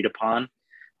agreed upon.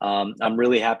 I'm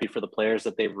really happy for the players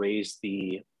that they've raised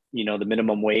the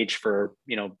minimum wage for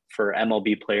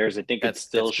MLB players. I think that's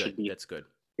good.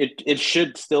 It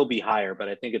should still be higher, but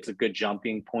I think it's a good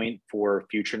jumping point for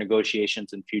future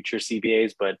negotiations and future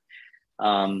CBAs. But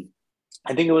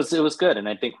I think it was good, and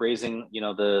I think raising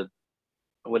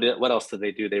what else did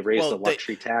they do? They raised the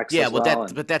luxury tax. Yeah,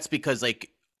 but that's because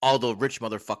all the rich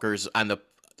motherfuckers on the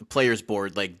players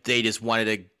board, they just wanted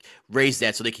to raise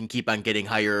that so they can keep on getting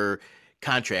higher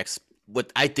contracts.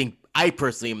 What I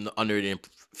personally am under the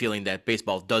feeling that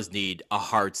baseball does need a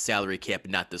hard salary cap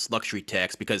and not this luxury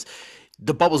tax, because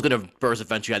the bubble's going to burst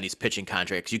eventually on these pitching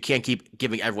contracts. You can't keep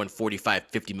giving everyone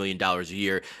 $45-50 million a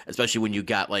year, especially when you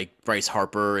got like Bryce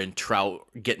Harper and Trout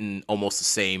getting almost the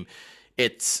same.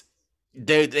 It's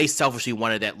they selfishly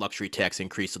wanted that luxury tax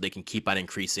increase so they can keep on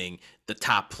increasing the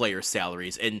top player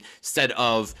salaries instead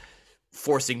of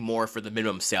forcing more for the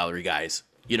minimum salary guys.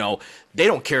 You know, they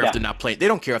don't care if they're not playing. They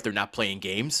don't care if they're not playing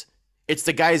games. It's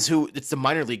the guys it's the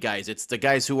minor league guys. It's the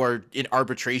guys who are in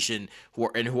arbitration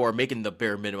who are making the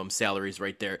bare minimum salaries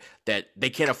right there that they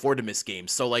can't afford to miss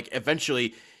games. So like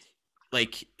eventually,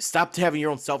 like stop having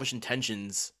your own selfish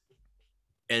intentions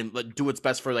and do what's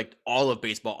best for like all of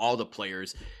baseball, all the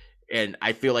players. And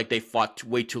I feel like they fought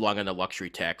way too long on the luxury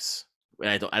tax. And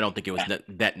I don't think it was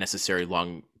that necessary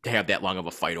long to have that long of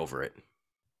a fight over it.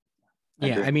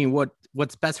 Yeah, I mean,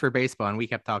 what's best for baseball, and we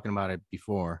kept talking about it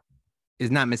before, is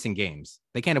not missing games.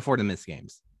 They can't afford to miss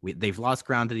games. They've lost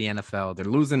ground to the NFL. They're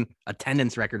losing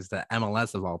attendance records to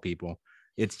MLS of all people.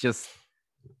 It's just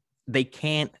they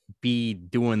can't be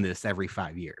doing this every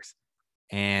 5 years.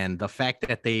 And the fact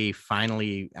that they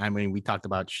finally, I mean, we talked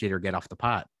about shit or get off the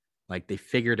pot. Like they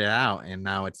figured it out, and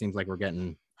now it seems like we're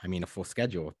getting, I mean, a full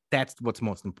schedule. That's what's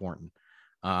most important.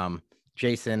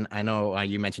 Jason, I know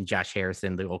you mentioned Josh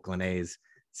Harrison, the Oakland A's.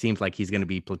 Seems like he's going to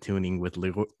be platooning with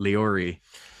Leori,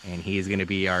 and he is going to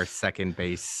be our second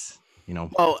base,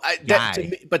 Well,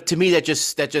 to me, that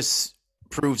just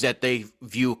proves that they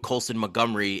view Colson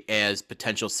Montgomery as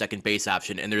potential second base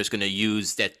option, and they're just going to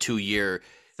use that 2 year.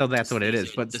 So that's what it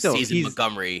is. But still,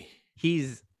 Montgomery.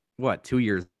 He's what, 2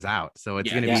 years out? So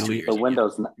it's going to be the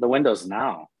window's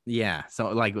now. Yeah. So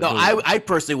like, no, I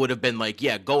personally would have been like,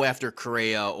 yeah, go after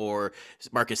Correa or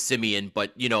Marcus Semien,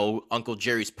 but Uncle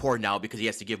Jerry's poor now because he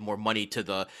has to give more money to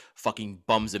the fucking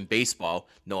bums in baseball.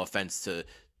 No offense to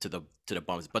the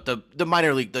bums, but the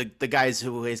minor league, the guys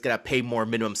who he's got to pay more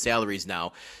minimum salaries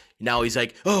now. Now he's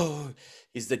like, oh,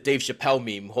 he's the Dave Chappelle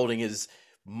meme holding his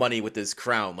money with his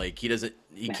crown. Like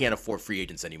he can't afford free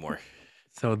agents anymore.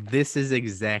 So this is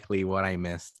exactly what I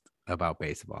missed about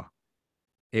baseball.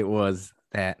 It was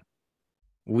that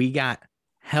we got,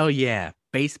 hell yeah,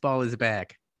 baseball is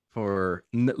back for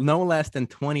no less than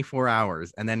 24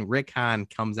 hours. And then Rick Hahn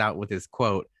comes out with his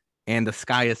quote, and the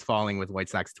sky is falling with White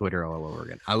Sox Twitter all over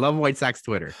again. I love White Sox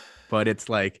Twitter, but it's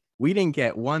like we didn't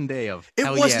get 1 day of it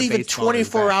wasn't even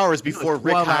 24 hours before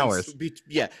Rick Hahn.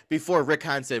 Before Rick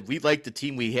Hahn said, we like the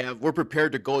team we have. We're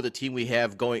prepared to go with the team we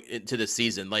have going into the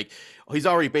season. Like he's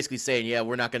already basically saying, yeah,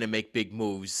 we're not going to make big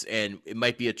moves and it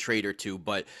might be a trade or two,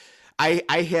 but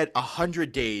I had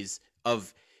 100 days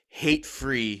of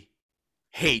hate-free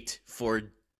hate for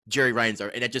Jerry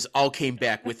Reinsdorf, and it just all came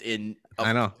back within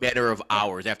a matter of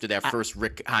hours after that first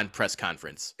Rick Hahn press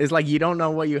conference. It's like you don't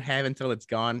know what you have until it's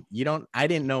gone. I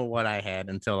didn't know what I had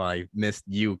until I missed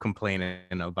you complaining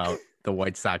about the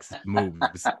White Sox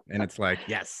moves, and it's like,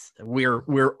 yes,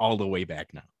 we're all the way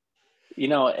back now.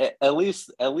 At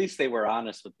least they were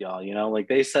honest with y'all. Like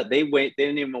they said, they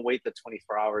didn't even wait the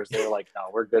 24 hours. They were like, no,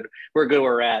 we're good where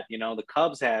we're at. The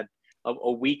Cubs had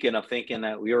a weekend of thinking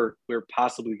that we were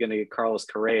possibly going to get Carlos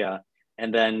Correa.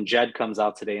 And then Jed comes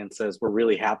out today and says, we're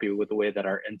really happy with the way that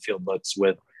our infield looks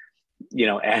with,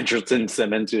 Andrelton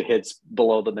Simmons, who hits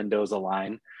below the Mendoza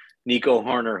line, Nico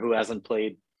Horner, who hasn't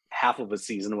played half of a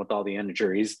season with all the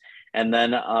injuries. And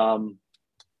then,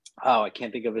 I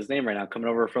can't think of his name right now, coming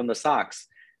over from the Sox.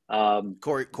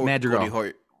 Madrigal.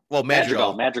 Madrigal.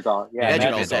 Yeah,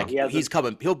 Madrigal. He's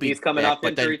coming. He's coming back, off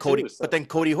injury but then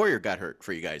Cody Hoyer got hurt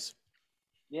for you guys.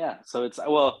 Yeah, so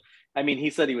he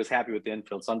said he was happy with the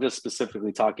infield, so I'm just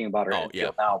specifically talking about our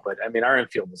infield now. But our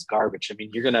infield was garbage. What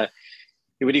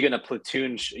are you gonna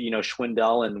platoon,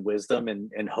 Schwindel and Wisdom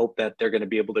and hope that they're gonna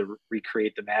be able to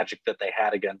recreate the magic that they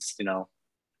had against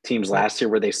teams last year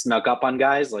where they snuck up on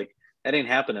guys? Like that ain't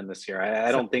happening this year.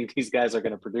 I don't think these guys are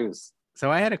gonna produce.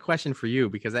 So I had a question for you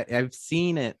because I've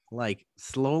seen it like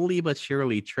slowly but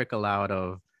surely trickle out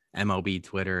of MLB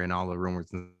Twitter and all the rumors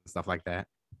and stuff like that.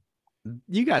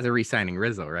 You guys are re-signing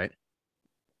Rizzo, right?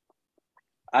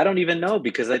 I don't even know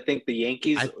because I think the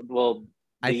Yankees.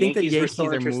 I think the Yankees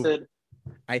are interested.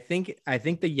 I think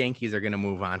the Yankees are going to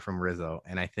move on from Rizzo,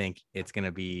 and I think it's going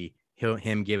to be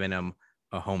him giving him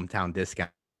a hometown discount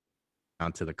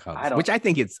to the Cubs, which I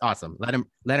think it's awesome. Let him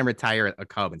retire a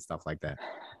Cub and stuff like that.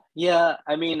 Yeah,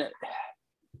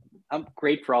 I'm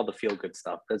great for all the feel good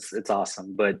stuff. It's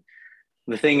awesome, but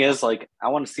the thing is, like, I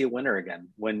want to see a winner again.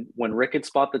 When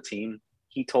Ricketts bought the team,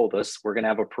 he told us we're going to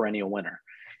have a perennial winner.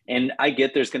 And I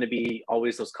get there's going to be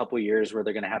always those couple of years where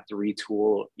they're going to have to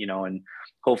retool, and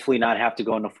hopefully not have to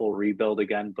go into full rebuild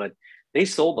again. But they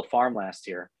sold the farm last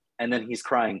year. and then he's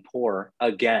crying poor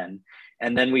again,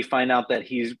 and then we find out that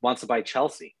he wants to buy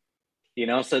Chelsea.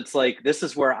 So it's like this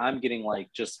is where I'm getting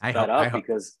like just fed up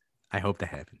because I hope that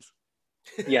happens.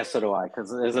 Yeah, so do I.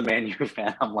 Because as a Man U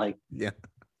fan, I'm like,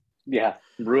 yeah,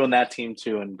 ruin that team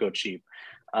too and go cheap.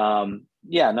 No,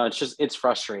 it's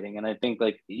frustrating, and I think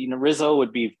like Rizzo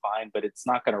would be fine, but it's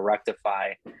not going to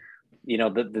rectify,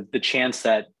 the chance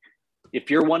that if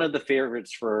you're one of the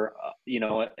favorites for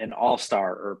an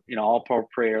all-star or all-pro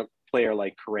player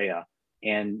like Correa,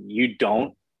 and you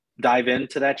don't dive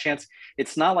into that chance,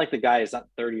 it's not like the guy is not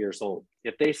 30 years old.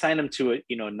 If they sign him to a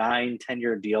 9-10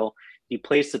 year deal, he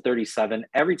plays to 37.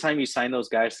 Every time you sign those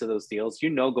guys to those deals,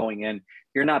 going in,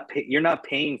 you're not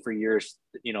paying for years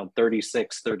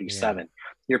 36, 37. Yeah.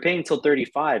 You're paying till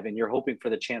 35, and you're hoping for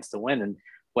the chance to win. And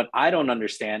what I don't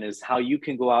understand is how you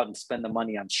can go out and spend the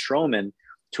money on Stroman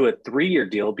to a 3-year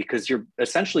deal, because you're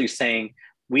essentially saying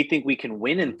we think we can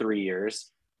win in 3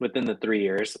 years within the 3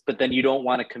 years, but then you don't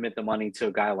want to commit the money to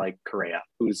a guy like Correa,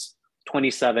 who's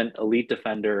 27, elite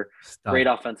defender, great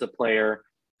offensive player,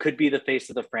 could be the face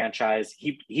of the franchise.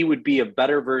 He would be a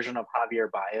better version of Javier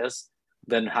Baez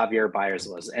than Javier Baez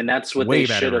was, and that's what they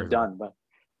should have done. But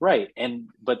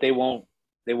but they won't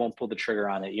pull the trigger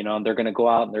on it, and they're going to go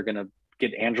out and they're going to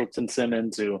get Andrelton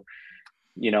Simmons, who,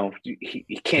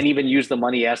 he can't even use the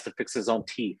money he has to fix his own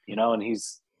teeth, and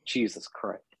he's Jesus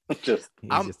Christ.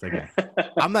 I'm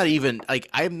not even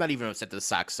upset that the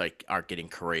Sox aren't getting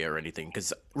Correa or anything,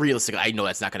 because realistically, I know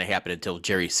that's not going to happen until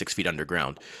Jerry's 6 feet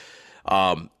underground.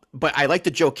 But I like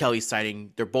the Joe Kelly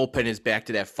signing. Their bullpen is back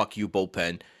to that fuck you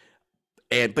bullpen,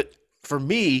 but for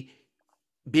me,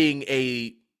 being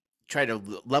a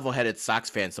level-headed Sox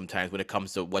fan sometimes when it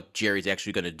comes to what Jerry's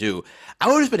actually going to do,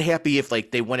 I would have been happy if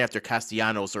they went after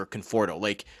Castellanos or Conforto.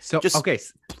 So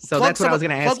that's what I was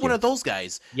going to ask. Plug one of those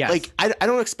guys. Yes. I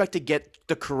don't expect to get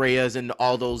the Correas and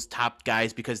all those top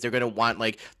guys because they're going to want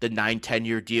the 9-10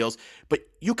 year deals. But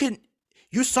you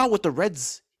saw what the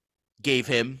Reds gave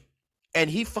him, and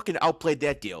he fucking outplayed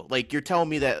that deal. You're telling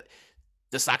me that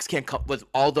the Sox can't come with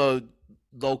all the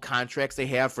low contracts they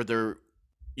have for their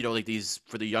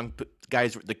for the young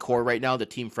guys, the core right now, the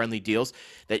team-friendly deals,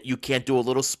 that you can't do a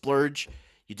little splurge?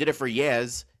 You did it for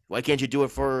Yaz. Why can't you do it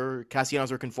for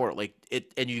Castellanos or Conforto?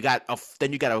 And you got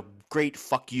a great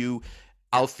fuck you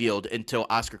outfield until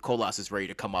Oscar Colas is ready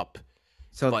to come up.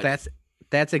 So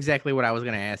that's exactly what I was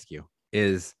going to ask you.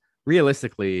 Is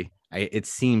realistically, it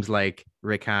seems like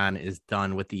Rick Hahn is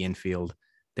done with the infield.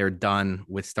 They're done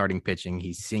with starting pitching.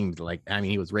 He seemed like,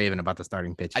 he was raving about the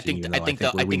starting pitching. I think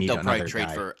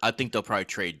they'll probably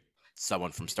trade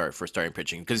someone for starting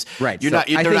pitching, because they're not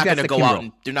going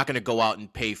to go out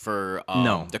and pay for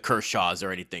the Kershaws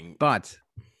or anything. But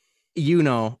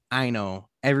I know,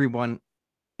 everyone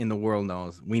in the world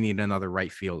knows we need another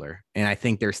right fielder, and I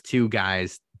think there's two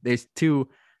guys. They're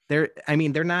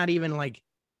not even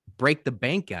break the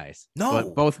bank guys. No,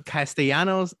 but both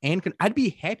Castellanos and I'd be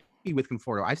happy with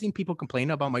Conforto. I've seen people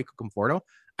complain about Michael Conforto.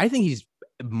 I think he's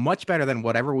much better than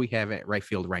whatever we have at right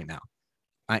field right now.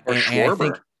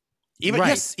 Schwarber. Even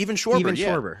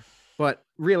Schwarber. But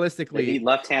realistically,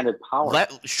 left-handed power.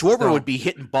 Schwarber would be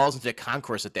hitting balls into the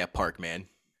concourse at that park, man.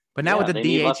 But now with the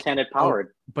DH, left-handed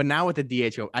powered. But now with the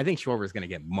DH, I think Schwarber is going to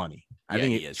get money. I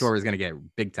think Schwarber is going to get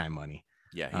big time money.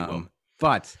 Yeah, he will.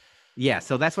 But yeah,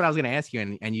 so that's what I was going to ask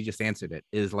you, and you just answered it.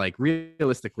 Is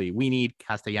realistically, we need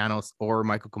Castellanos or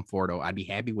Michael Conforto. I'd be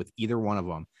happy with either one of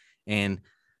them. And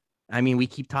we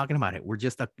keep talking about it. We're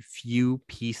just a few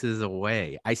pieces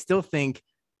away. I still think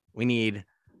we need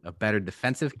a better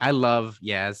defensive. I love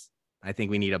Yaz. I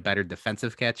think we need a better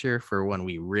defensive catcher for when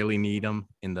we really need them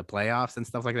in the playoffs and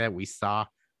stuff like that. We saw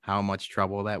how much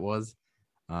trouble that was.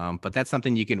 But that's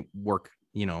something you can work,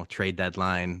 trade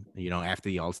deadline, after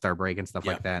the All-Star break and stuff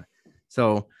like that.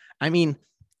 So,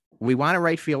 we want a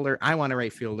right fielder. I want a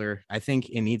right fielder. I think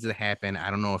it needs to happen. I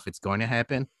don't know if it's going to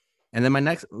happen. And then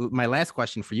my last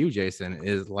question for you, Jason,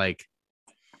 is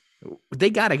they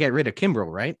got to get rid of Kimbrel,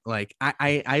 right?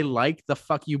 I like the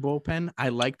fuck you bullpen. I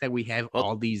like that we have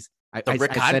all these.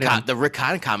 The Rick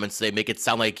Hahn comments, they make it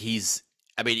sound like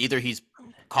either he's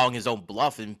calling his own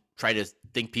bluff and try to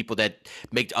think people that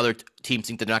make other teams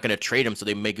think they're not going to trade him, so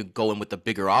they make it go in with a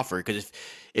bigger offer. Because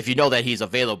if you know that he's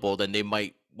available, then they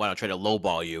might want to try to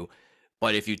lowball you.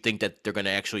 But if you think that they're going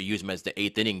to actually use him as the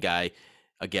 8th inning guy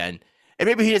again, and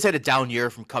maybe he just had a down year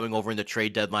from coming over in the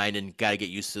trade deadline and got to get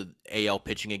used to AL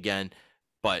pitching again.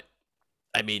 But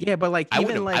I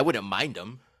wouldn't mind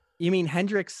him. You mean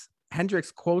Hendricks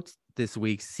quotes this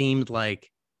week seemed like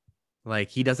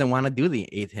he doesn't want to do the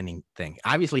 8th inning thing.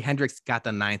 Obviously, Hendricks got the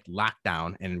 9th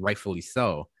lockdown, and rightfully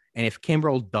so. And if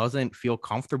Kimbrel doesn't feel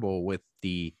comfortable with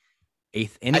the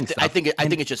eighth inning I stuff. think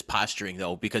it's just posturing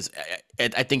though, because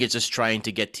I think it's just trying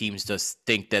to get teams to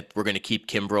think that we're going to keep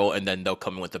Kimbrel and then they'll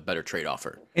come in with a better trade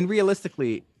offer. And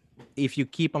realistically, if you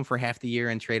keep him for half the year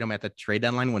and trade him at the trade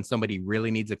deadline when somebody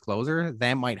really needs a closer,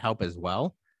 that might help as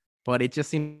well. But it just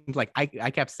seems like I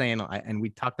kept saying, and we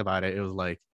talked about it. It was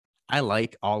like, I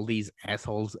like all these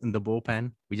assholes in the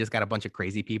bullpen. We just got a bunch of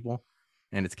crazy people,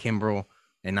 and it's Kimbrel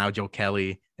and now Joe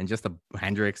Kelly and just a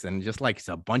Hendricks and just like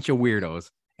a bunch of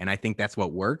weirdos. And I think that's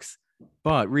what works.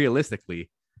 But realistically,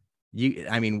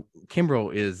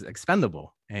 Kimbrel is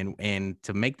expendable, and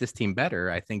to make this team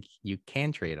better, I think you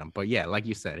can trade him. But yeah, like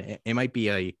you said, it might be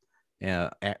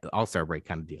a all-star break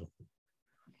kind of deal.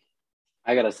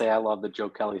 I gotta say, I love the Joe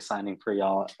Kelly signing for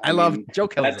y'all. I love Joe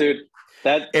Kelly. That dude.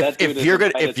 If you're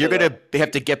gonna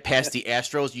have to get past the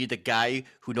Astros, you need the guy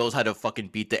who knows how to fucking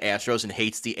beat the Astros and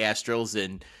hates the Astros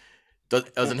and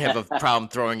doesn't have a problem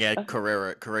throwing at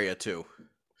Correa too.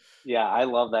 Yeah, I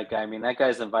love that guy. I mean, that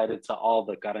guy's invited to all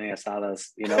the carne asadas.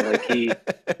 You know, like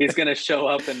he's gonna show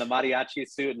up in the mariachi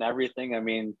suit and everything. I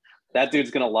mean, that dude's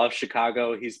gonna love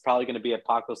Chicago. He's probably gonna be at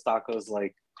Paco's Tacos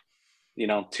like,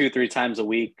 2-3 times a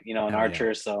week. In Archer.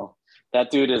 Yeah. So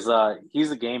that dude is he's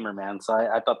a gamer, man. So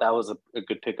I thought that was a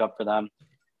good pickup for them.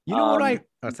 You know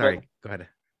what sorry, go ahead.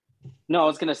 No, I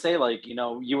was gonna say, like,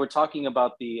 you were talking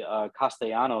about the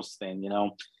Castellanos thing,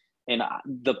 and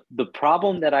the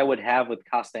problem that I would have with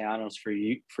Castellanos for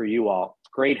you all,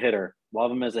 great hitter, love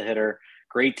him as a hitter,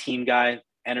 great team guy,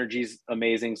 energy's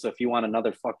amazing. So if you want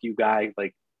another fuck you guy,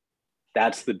 like,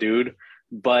 that's the dude.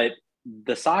 But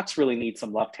the Sox really need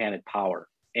some left-handed power.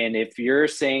 And if you're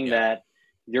saying that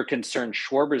you're concerned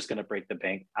Schwarber's going to break the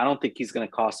bank, I don't think he's going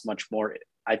to cost much more.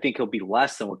 I think he'll be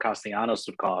less than what Castellanos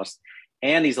would cost.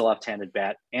 And he's a left-handed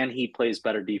bat, and he plays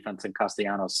better defense than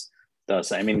Castellanos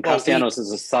does. I mean, Castellanos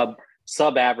is a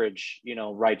sub-average,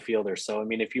 right fielder. So, I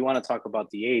mean, if you want to talk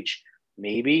about DH,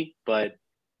 maybe, but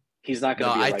he's not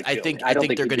going to be a right fielder. I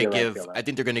think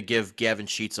they're going to give Gavin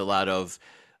Sheets a lot of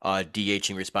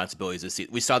DHing responsibilities this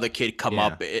season. We saw the kid come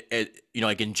up,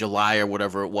 like in July or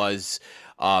whatever it was,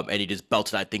 and he just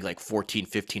belted, I think, like 14,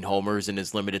 15 homers in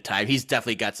his limited time. He's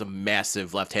definitely got some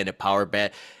massive left-handed power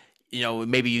bat.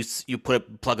 Maybe you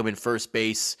plug him in first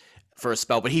base for a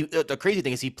spell, but the crazy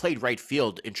thing is he played right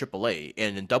field in AAA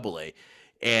and in AA.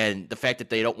 And the fact that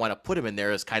they don't want to put him in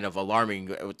there is kind of alarming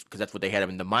because that's what they had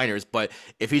him in the minors. But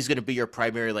if he's going to be your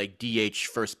primary like DH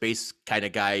first base kind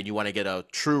of guy and you want to get a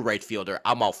true right fielder,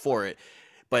 I'm all for it.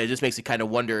 But it just makes you kind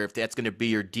of wonder if that's going to be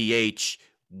your DH,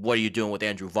 what are you doing with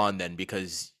Andrew Vaughn then?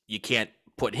 Because you can't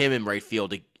put him in right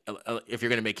field. If you're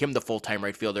going to make him the full-time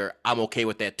right fielder, I'm okay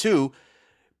with that too.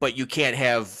 But you can't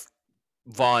have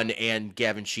Vaughn and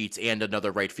Gavin Sheets and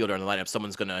another right fielder in the lineup.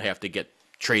 Someone's going to have to get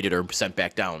traded or sent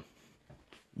back down.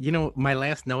 My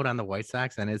last note on the White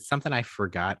Sox, and it's something I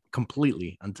forgot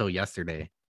completely until yesterday.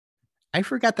 I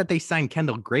forgot that they signed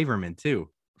Kendall Graveman too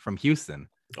from Houston.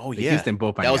 Oh yeah, Houston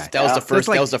bullpen. That was the first.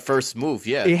 That was the first move.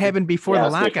 Yeah, it happened before the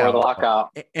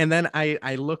lockout. And then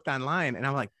I looked online and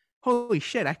I'm like, holy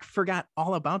shit, I forgot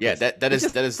all about this. Yeah, that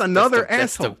is another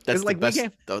asshole. That's like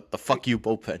the fuck you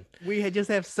bullpen. We just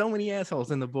have so many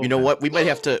assholes in the bullpen. You know what? We might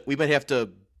have to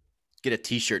get a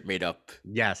T-shirt made up.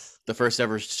 Yes, the first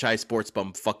ever Shy Sports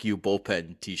Bum "Fuck You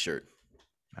Bullpen" T-shirt.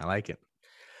 I like it.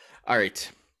 All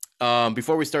right.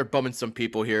 Before we start bumming some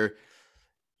people here,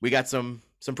 we got some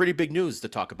pretty big news to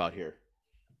talk about here,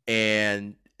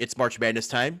 and it's March Madness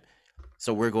time,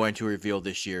 so we're going to reveal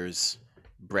this year's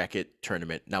bracket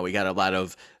tournament. Now, we got a lot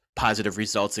of positive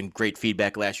results and great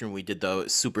feedback last year when we did the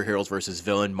superheroes versus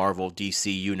villain Marvel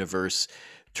DC Universe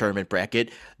tournament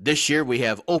bracket. This year we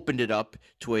have opened it up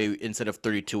to instead of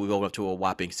 32, we opened up to a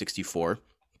whopping 64.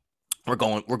 We're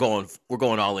going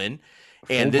all in.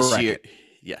 And this year,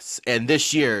 yes. And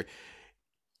this year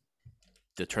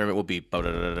the tournament will be Battle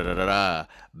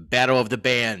of the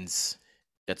Bands.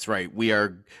 That's right. We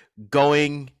are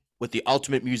going with the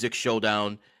Ultimate Music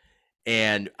Showdown,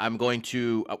 and I'm going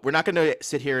to we're not going to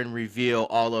sit here and reveal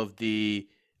all of the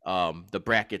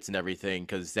brackets and everything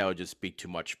because that would just be too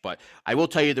much. But I will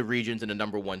tell you the regions and the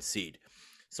number one seed.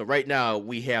 So right now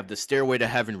we have the Stairway to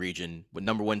Heaven region with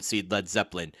number one seed Led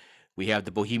Zeppelin. We have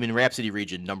the Bohemian Rhapsody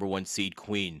region, number one seed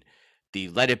Queen. The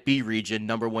Let It Be region,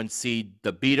 number one seed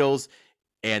The Beatles.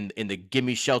 And in the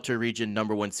Gimme Shelter region,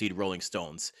 number one seed Rolling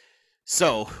Stones.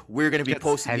 So we're going to be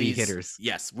posting heavy these hitters.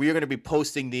 Yes, we are going to be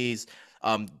posting these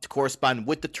to correspond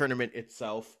with the tournament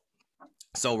itself.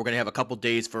 So we're gonna have a couple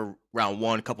days for round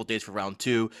one, a couple days for round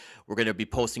two. We're gonna be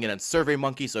posting it on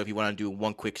SurveyMonkey. So if you want to do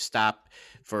one quick stop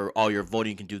for all your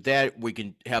voting, you can do that. We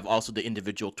can have also the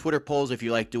individual Twitter polls if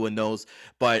you like doing those.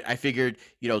 But I figured,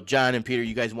 John and Peter,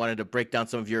 you guys wanted to break down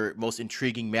some of your most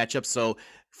intriguing matchups. So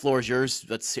floor is yours.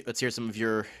 Let's hear some of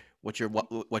your what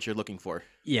you're looking for.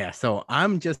 Yeah, so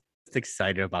I'm just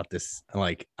excited about this.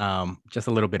 Like, just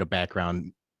a little bit of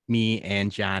background. Me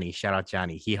and Johnny, shout out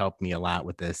Johnny, he helped me a lot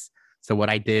with this. So what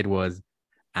I did was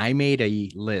I made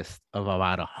a list of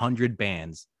about 100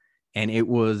 bands, and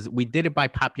we did it by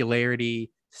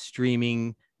popularity,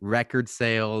 streaming, record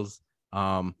sales.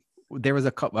 There was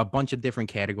a bunch of different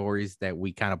categories that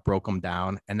we kind of broke them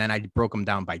down, and then I broke them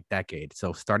down by decade.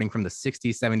 So starting from the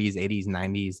 60s, 70s, 80s,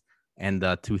 90s, and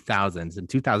the 2000s and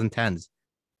 2010s,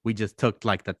 we just took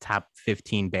like the top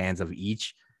 15 bands of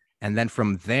each. And then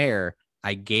from there,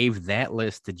 I gave that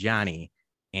list to Johnny,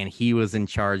 and he was in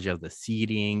charge of the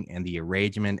seating and the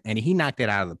arrangement, and he knocked it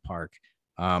out of the park.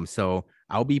 So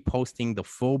I'll be posting the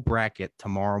full bracket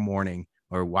tomorrow morning,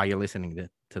 or while you're listening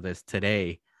to this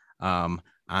today, on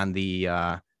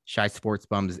the Shy Sports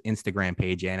Bums Instagram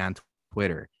page and on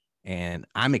Twitter. And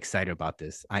I'm excited about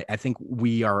this. I think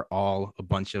we are all a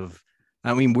bunch of,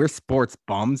 we're sports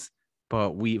bums,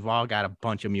 but we've all got a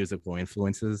bunch of musical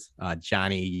influences.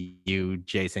 Johnny, you,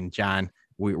 Jason, John,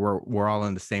 we're all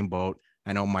in the same boat.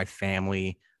 I know my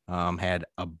family had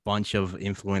a bunch of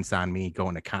influence on me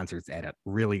going to concerts at a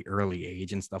really early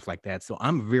age and stuff like that. So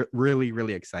I'm really,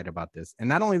 really excited about this. And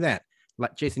not only that,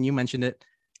 like Jason, you mentioned it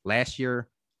last year,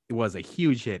 it was a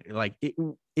huge hit. Like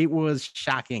it was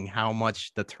shocking how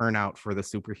much the turnout for the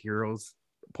superheroes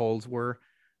polls were.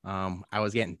 I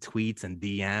was getting tweets and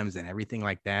DMs and everything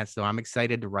like that. So I'm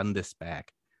excited to run this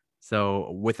back.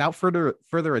 So without further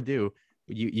ado,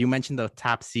 you mentioned the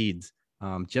top seeds.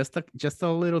 Just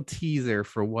a little teaser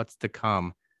for what's to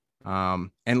come.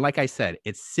 And like I said,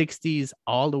 it's 60s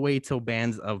all the way till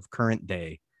bands of current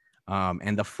day.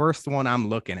 And the first one I'm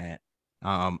looking at,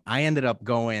 I ended up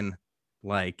going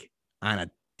like on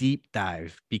a deep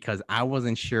dive because I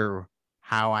wasn't sure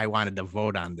how I wanted to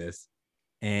vote on this.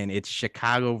 And it's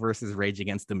Chicago versus Rage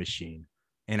Against the Machine.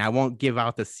 And I won't give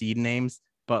out the seed names,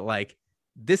 but like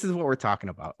this is what we're talking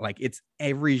about. Like it's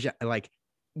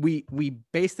we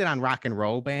based it on rock and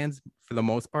roll bands for the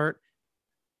most part,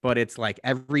 but it's like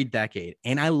every decade.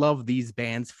 And I love these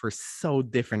bands for so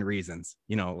different reasons.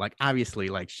 Like obviously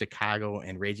like Chicago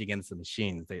and Rage Against the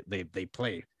Machine, they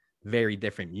play very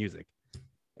different music.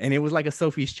 And it was like a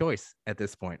Sophie's choice at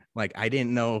this point. Like I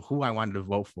didn't know who I wanted to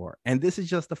vote for. And this is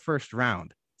just the first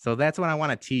round. So that's what I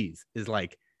want to tease is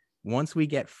like, once we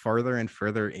get further and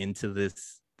further into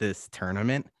this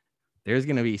tournament, there's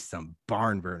going to be some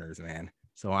barn burners, man.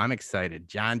 So I'm excited.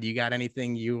 John, do you got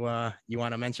anything you want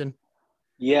to mention?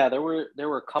 Yeah, there were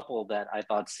a couple that I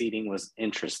thought seating was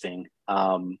interesting.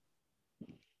 Tom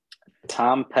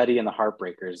Petty and the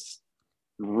Heartbreakers,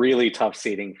 really tough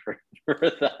seating for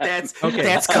that. That's okay.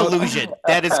 That's collusion.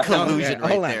 That is collusion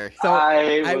right there. So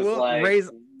I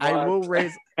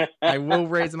will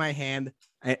raise my hand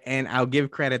and I'll give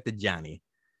credit to Johnny.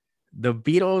 The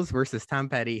Beatles versus Tom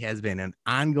Petty has been an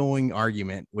ongoing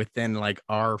argument within like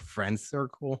our friend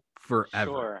circle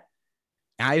forever. Sure.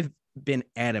 I've been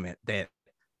adamant that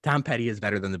Tom Petty is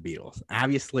better than the Beatles.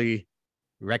 Obviously,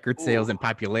 record sales and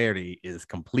popularity is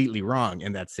completely wrong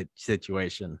in that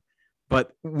situation,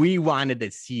 but we wanted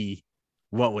to see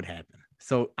what would happen.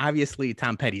 So obviously,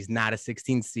 Tom Petty's not a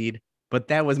 16 seed, but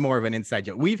that was more of an inside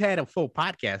joke. We've had a full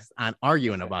podcast on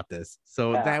arguing about this,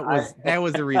 so that was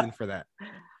the reason for that.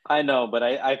 I know, but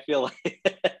I feel like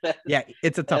yeah,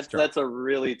 it's a tough. That's a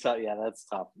really tough. Yeah, that's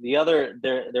tough. The other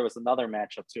there was another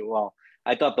matchup too. Well,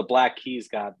 I thought the Black Keys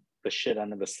got the shit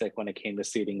under the stick when it came to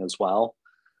seeding as well.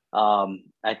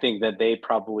 I think that they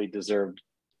probably deserved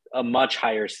a much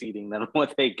higher seeding than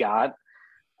what they got.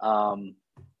 And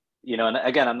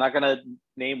again, I'm not gonna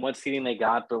name what seeding they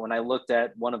got, but when I looked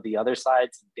at one of the other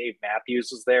sides, Dave Matthews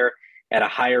was there at a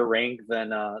higher rank than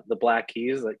the Black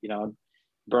Keys. Like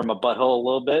burn my butthole a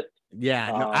little bit. Yeah,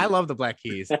 no, I love the Black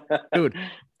Keys, dude.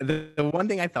 The one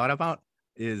thing I thought about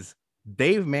is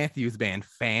Dave Matthews Band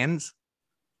fans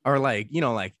are like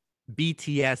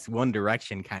BTS One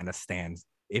Direction kind of stands.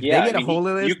 If they get a hold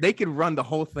of this, they could run the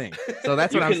whole thing. So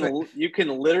that's what I'm saying. You can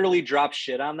literally drop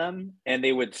shit on them and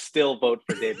they would still vote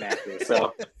for Dave Matthews.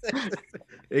 So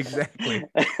exactly.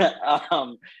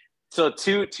 So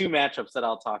two matchups that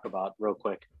I'll talk about real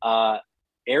quick.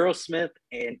 Aerosmith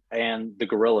and the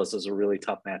Gorillaz is a really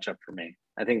tough matchup for me.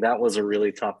 I think that's a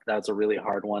really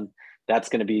hard one. That's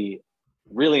going to be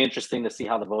really interesting to see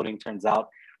how the voting turns out.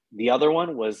 the other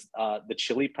one was the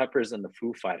Chili Peppers and the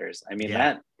Foo Fighters. I mean,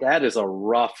 Yeah. that is a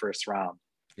rough first round.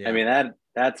 Yeah. I mean,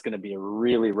 that's going to be a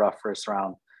really rough first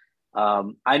round.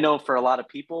 I know for a lot of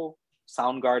people,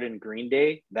 Soundgarden, Green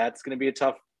Day, that's going to be a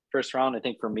tough first round. I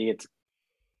think for me,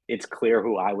 it's clear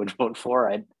who I would vote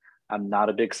for. I'm not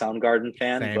a big Soundgarden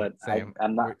fan, but Same.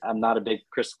 I'm not a big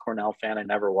Chris Cornell fan. I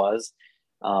never was.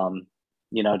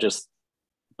 You know,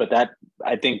 but that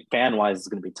I think fan wise is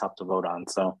going to be tough to vote on.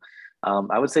 So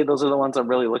I would say those are the ones I'm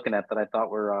really looking at that I thought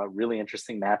were really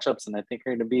interesting matchups, and I think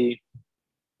are going to be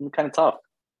kind of tough.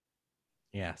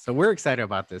 Yeah, so we're excited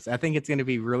about this. I think it's going to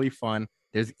be really fun.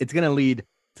 It's going to lead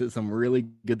to some really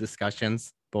good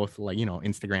discussions, both like, you know,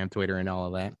 Instagram, Twitter, and all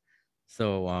of that.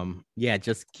 So yeah,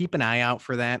 just keep an eye out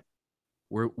for that.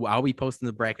 I'll be posting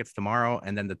the brackets tomorrow,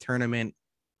 and then the tournament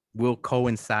will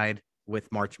coincide with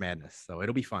March Madness, so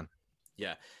it'll be fun.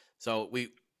 Yeah. So we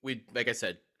like I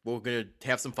said, we're gonna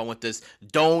have some fun with this.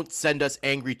 Don't send us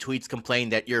angry tweets complaining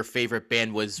that your favorite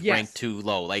band was ranked too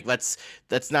low. Like let's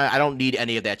not. I don't need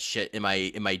any of that shit in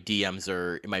my DMs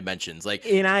or in my mentions. Like,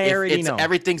 and I already know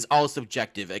everything's all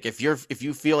subjective. Like if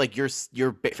you feel like your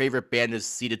favorite band is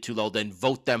seated too low, then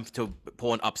vote them to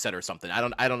pull an upset or something.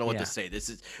 I don't know what to say.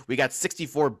 We got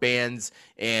 64 bands,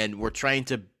 and we're trying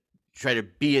to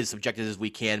be as subjective as we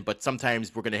can, but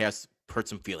sometimes we're gonna hurt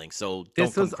some feelings. So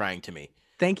don't come crying to me.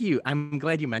 Thank you. I'm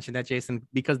glad you mentioned that, Jason,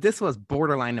 because this was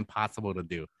borderline impossible to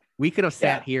do. We could have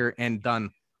sat here and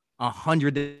done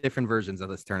 100 different versions of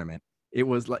this tournament. It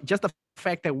was like just the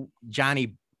fact that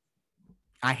Johnny,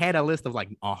 I had a list of like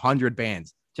 100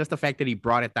 bands. Just the fact that he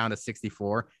brought it down to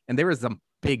 64, and there were some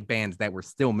big bands that were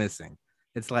still missing.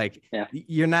 It's like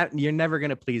you're never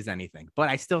gonna please anything, but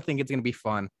I still think it's gonna be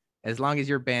fun as long as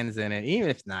your band's in it. Even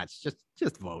if not,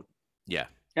 just vote. Yeah.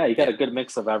 Yeah, you got a good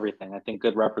mix of everything. I think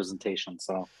good representation.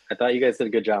 So I thought you guys did a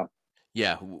good job.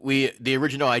 Yeah, the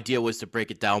original idea was to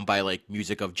break it down by like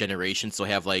music of generation. So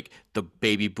have like the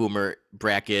baby boomer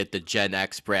bracket, the Gen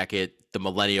X bracket, the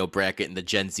millennial bracket, and the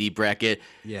Gen Z bracket.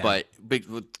 Yeah. But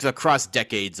across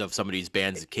decades of some of these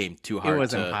bands, it came too hard. It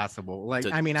was impossible. Like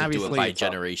obviously do it by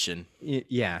generation.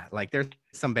 Yeah, like there's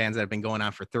some bands that have been going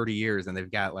on for 30 years, and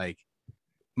they've got like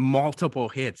multiple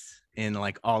hits in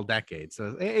like all decades,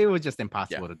 so it was just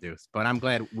impossible to do. But I'm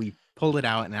glad we pulled it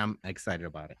out, and I'm excited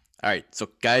about it. All right, so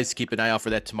guys, keep an eye out for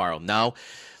that tomorrow. Now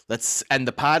let's end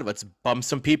the pod. Let's bum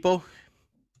some people,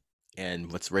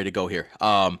 and let's ready to go here.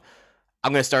 I'm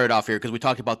gonna start it off here because we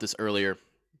talked about this earlier.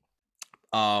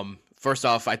 First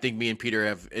off, I think me and Peter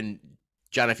have, and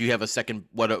John, if you have a second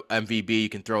MVB, you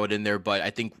can throw it in there, but I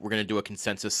think we're gonna do a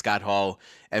consensus Scott Hall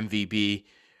MVB.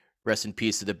 Rest in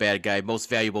peace to the bad guy. Most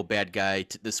valuable bad guy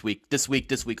this week. This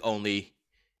week only.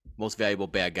 Most valuable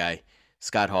bad guy.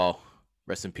 Scott Hall.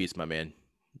 Rest in peace, my man.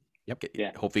 Yep.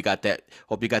 Yeah. Hope you got that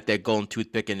golden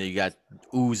toothpick and you got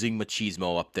oozing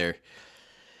machismo up there.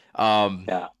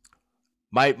 Yeah.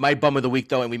 My bum of the week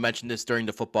though, and we mentioned this during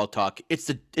the football talk. It's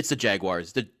the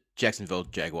Jaguars, the Jacksonville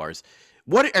Jaguars.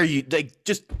 What are you like?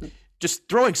 Just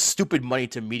throwing stupid money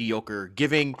to mediocre,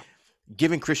 giving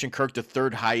Christian Kirk the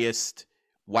third highest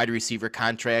wide receiver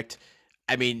contract.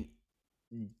 I mean,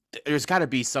 there's got to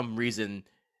be some reason.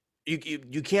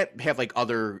 You can't have like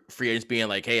other free agents being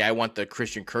like, "Hey, I want the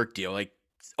Christian Kirk deal." Like,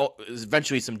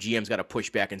 eventually some GM's got to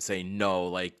push back and say no.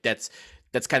 Like that's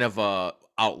kind of a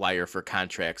outlier for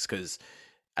contracts because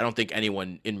I don't think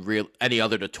anyone any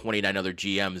other to 29 other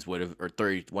GMs would have, or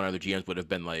 31 other GMs would have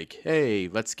been like, "Hey,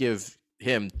 let's give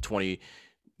him $20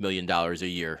 million a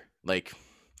year." Like.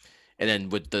 And then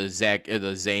with the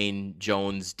Zane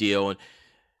Jones deal, and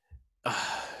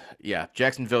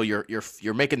Jacksonville, you're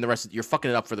making you're fucking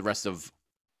it up for the rest of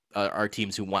our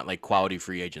teams who want like quality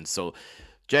free agents. So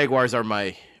Jaguars are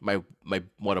my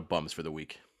what a bums for the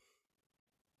week.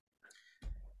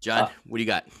 John, what do you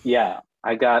got? Yeah,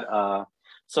 I got.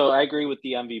 So I agree with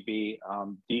the MVB.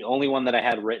 The only one that I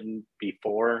had written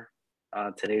before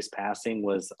today's passing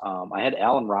was I had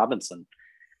Allen Robinson.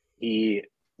 He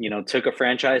took a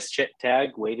franchise tag,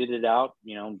 waited it out,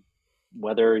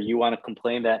 whether you want to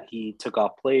complain that he took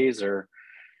off plays or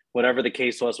whatever the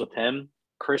case was with him.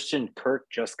 Christian Kirk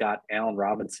just got Allen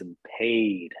Robinson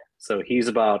paid. So he's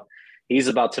about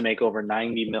to make over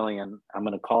 90 million. I'm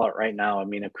going to call it right now. I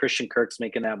mean, if Christian Kirk's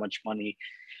making that much money,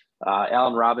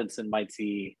 Allen Robinson might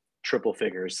see triple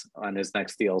figures on his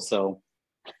next deal. So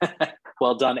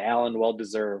well done, Allen. Well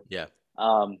deserved. Yeah.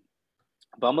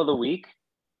 Bum of the week.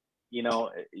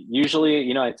 Usually,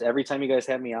 it's every time you guys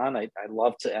have me on, I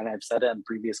love to, and I've said it in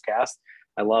previous casts,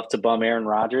 I love to bum Aaron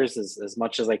Rodgers as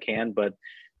much as I can, but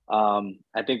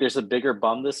I think there's a bigger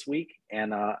bum this week,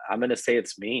 and I'm going to say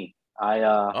it's me.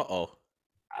 I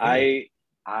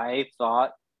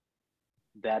thought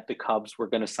that the Cubs were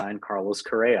going to sign Carlos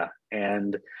Correa,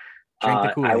 and Drink the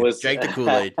I Kool-Aid. was Drank the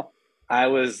Kool-Aid. I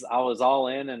was all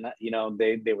in, and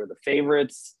they were the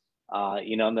favorites.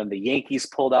 And then the Yankees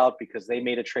pulled out because they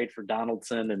made a trade for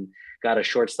Donaldson and got a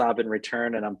shortstop in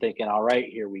return. And I'm thinking, all right,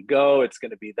 here we go. It's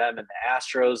going to be them and the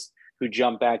Astros who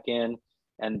jump back in.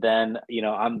 And then,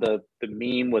 I'm the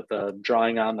meme with the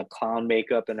drawing on the clown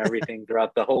makeup and everything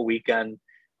throughout the whole weekend.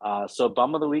 So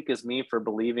bum of the week is me for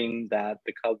believing that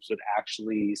the Cubs would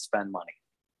actually spend money.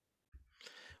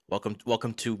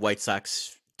 Welcome to White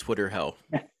Sox Twitter hell.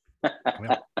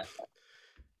 All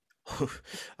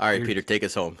right, Peter, take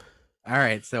us home. All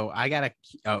right, so I got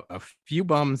a few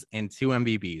bums and 2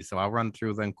 MVBs, so I'll run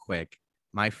through them quick.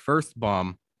 My first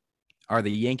bum are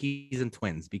the Yankees and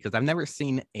Twins, because I've never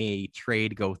seen a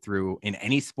trade go through in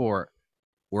any sport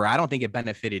where I don't think it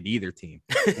benefited either team.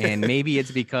 And maybe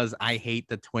it's because I hate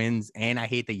the Twins and I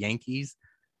hate the Yankees,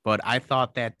 but I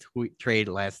thought that trade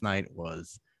last night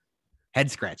was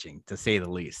head scratching, to say the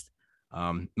least.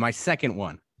 My second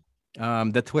one,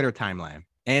 the Twitter timeline.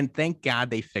 And thank God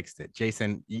they fixed it.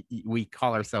 Jason, we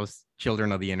call ourselves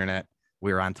children of the internet.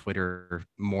 We're on Twitter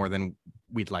more than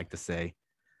we'd like to say.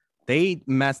 They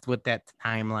messed with that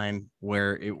timeline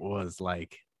where it was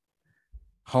like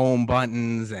home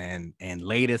buttons and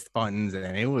latest buttons,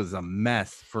 and it was a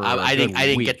mess for I didn't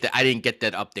week. get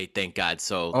that update, thank God.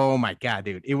 So oh my God,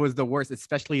 dude, it was the worst,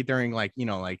 especially during like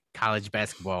college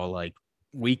basketball like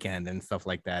weekend and stuff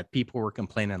like that. People were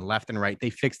complaining left and right.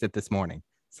 They fixed it this morning.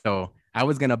 So I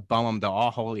was gonna bum them to all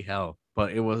holy hell,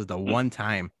 but it was the one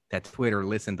time that Twitter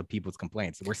listened to people's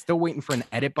complaints. We're still waiting for an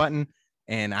edit button,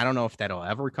 and I don't know if that'll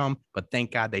ever come, but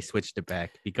thank God they switched it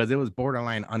back, because it was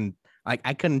borderline like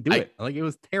I couldn't do it. Like, it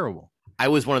was terrible. I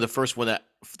was one of the first one that,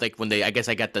 like, when I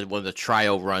got one of the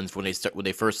trial runs when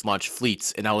they first launched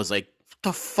fleets, and I was like, what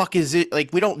the fuck is it?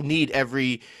 Like, we don't need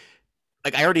I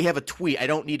already have a tweet. I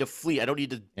don't need a fleet. I don't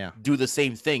need to do the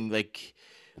same thing. Like,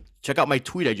 check out my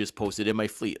tweet I just posted in my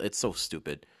fleet. It's so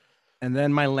stupid. And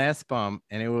then my last bum,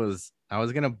 and I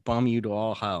was going to bum you to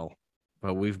all hell,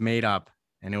 but we've made up,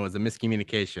 and it was a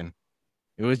miscommunication.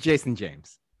 It was Jason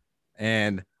James.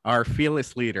 And our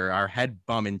fearless leader, our head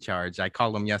bum in charge, I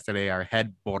called him yesterday our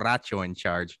head borracho in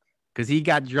charge, because he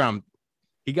got drunk.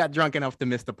 He got drunk enough to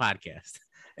miss the podcast.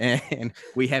 And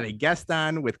we have a guest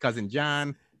on with Cousin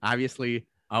John. Obviously,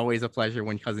 always a pleasure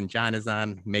when Cousin John is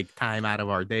on. Make time out of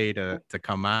our day to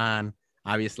come on.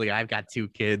 Obviously, I've got 2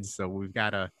 kids, so we've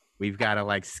got to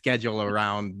like schedule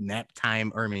around nap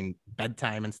time,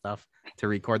 bedtime and stuff to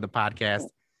record the podcast.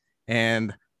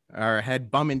 And our head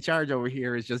bum in charge over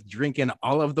here is just drinking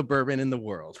all of the bourbon in the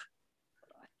world.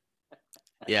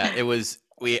 Yeah, it was.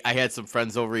 I had some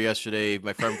friends over yesterday.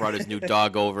 My friend brought his new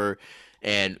dog over,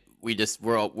 and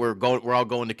we're all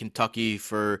going to Kentucky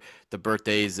for the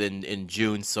birthdays in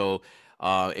June. So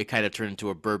it kind of turned into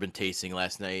a bourbon tasting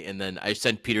last night. And then I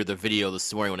sent Peter the video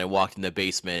this morning when I walked in the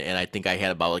basement, and I think I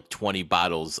had about like 20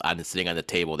 bottles sitting on the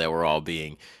table that were all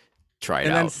being tried out.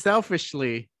 And then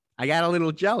selfishly, I got a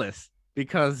little jealous,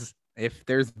 because if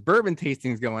there's bourbon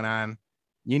tastings going on,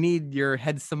 you need your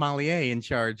head sommelier in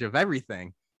charge of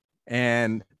everything.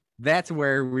 And that's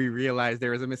where we realized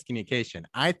there was a miscommunication.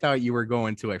 I thought you were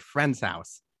going to a friend's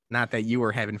house, not that you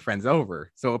were having friends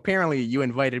over. So apparently you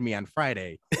invited me on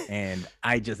Friday, and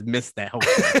I just missed that whole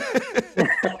thing.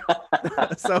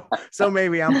 so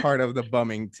maybe I'm part of the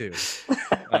bumming too.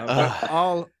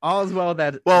 All's well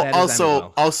that. Well,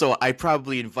 that also, I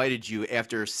probably invited you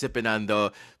after sipping on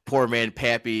the Poor Man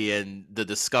Pappy and the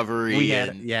Discovery. We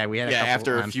had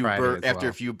after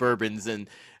a few bourbons, and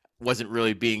wasn't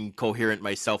really being coherent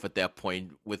myself at that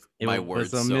point with my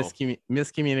words. It was a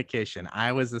miscommunication.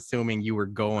 I was assuming you were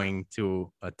going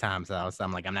to a Tom's house.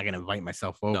 I'm like, I'm not going to invite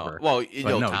myself over. No, well,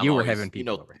 Tom, you were having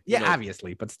people over. Yeah,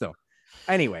 obviously, but still.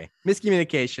 Anyway,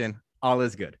 miscommunication. All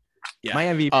is good. Yeah. My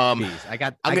MVPs. I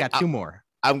got 2 more.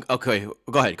 I'm okay.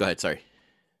 Go ahead. Sorry.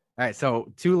 All right.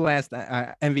 So 2 last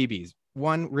MVPs.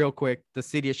 One real quick. The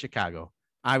city of Chicago.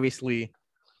 Obviously,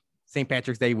 St.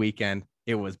 Patrick's Day weekend.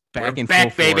 It was back in full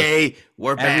force. Baby.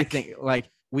 We're back. Everything, like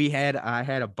I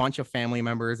had a bunch of family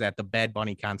members at the Bad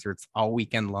Bunny concerts all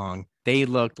weekend long. They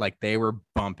looked like they were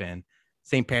bumping.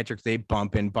 St. Patrick's Day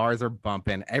bumping. Bars are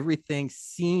bumping. Everything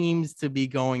seems to be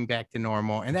going back to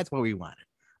normal, and that's what we wanted.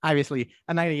 Obviously,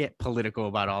 I'm not going to get political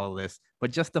about all of this,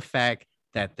 but just the fact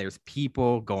that there's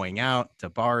people going out to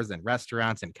bars and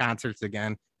restaurants and concerts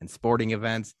again and sporting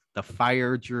events. The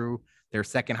Fire drew their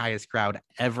second highest crowd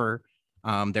ever.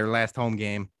 Their last home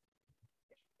game.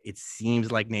 It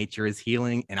seems like nature is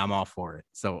healing, and I'm all for it.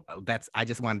 So I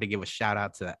just wanted to give a shout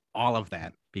out to all of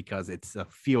that, because it's a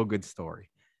feel good story.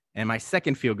 And my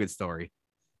second feel good story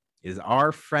is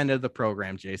our friend of the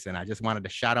program, Jason. I just wanted to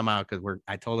shout him out because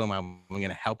I told him I'm going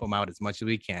to help him out as much as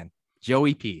we can.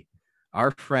 Joey P,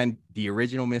 our friend, the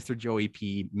original Mr. Joey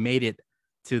P, made it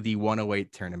to the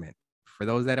 108 tournament. For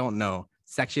those that don't know,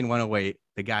 Section 108,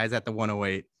 the guys at the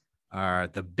 108 are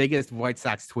the biggest White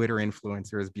Sox Twitter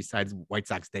influencers besides White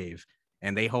Sox Dave.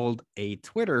 And they hold a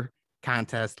Twitter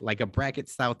contest, like a bracket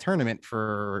style tournament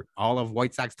for all of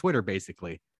White Sox Twitter,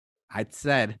 basically. I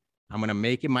said, I'm going to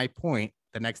make it my point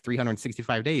the next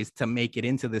 365 days to make it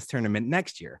into this tournament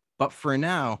next year. But for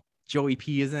now, Joey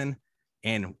P is in,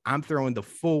 and I'm throwing the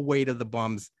full weight of the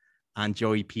bums on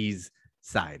Joey P's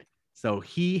side. So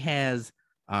he has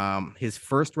his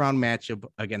first round matchup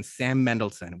against Sam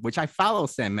Mendelson, which I follow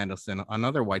Sam Mendelson,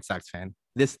 another White Sox fan,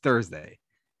 this Thursday.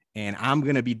 And I'm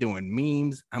going to be doing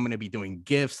memes. I'm going to be doing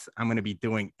GIFs. I'm going to be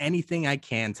doing anything I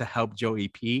can to help Joey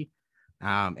P.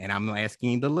 And I'm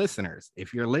asking the listeners,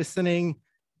 if you're listening,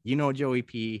 you know Joey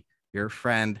P, you're a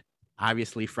friend,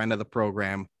 obviously friend of the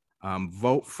program.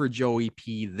 Vote for Joey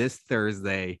P this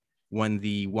Thursday when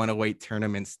the 108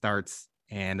 tournament starts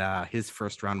and his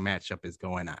first round matchup is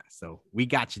going on. So we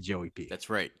got you, Joey P. That's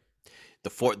right. The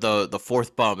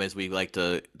fourth bum, as we like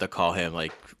to call him,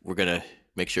 like we're gonna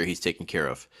make sure he's taken care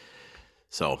of.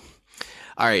 So,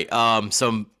 all right.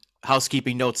 Some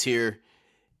housekeeping notes here.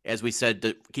 As we said,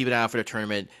 to keep an eye out for the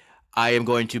tournament. I am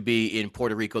going to be in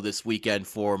Puerto Rico this weekend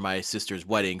for my sister's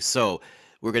wedding. So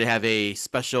we're going to have a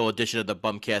special edition of the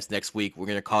BumCast next week. We're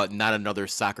going to call it Not Another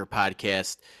Soccer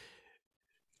Podcast.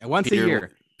 And once a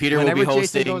year. Peter Whenever will be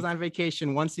hosting. Jason goes on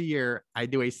vacation once a year, I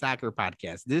do a soccer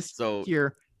podcast. This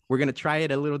year, we're going to try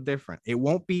it a little different. It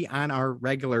won't be on our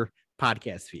regular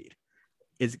podcast feed.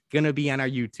 It's going to be on our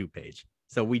YouTube page.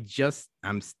 So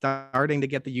I'm starting to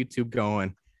get the YouTube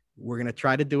going. We're going to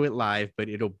try to do it live, but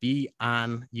it'll be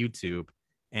on YouTube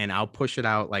and I'll push it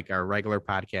out like our regular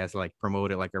podcast, like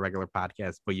promote it like a regular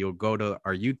podcast, but you'll go to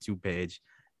our YouTube page.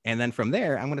 And then from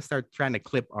there, I'm going to start trying to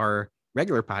clip our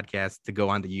regular podcast to go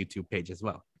on the YouTube page as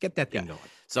well. Get that thing going.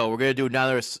 So we're going to do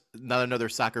another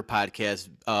soccer podcast.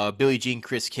 Billie Jean,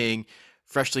 Chris King,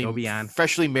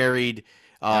 freshly married.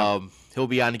 He'll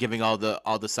be on giving all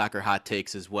the soccer hot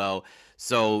takes as well.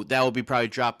 So that will be probably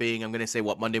dropping. I'm going to say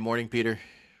Monday morning, Peter?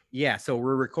 Yeah, so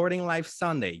we're recording live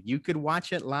Sunday. You could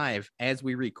watch it live as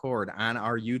we record on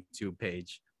our YouTube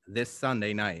page this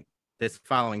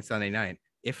following Sunday night.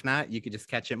 If not, you could just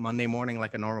catch it Monday morning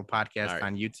like a normal podcast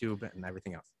on YouTube and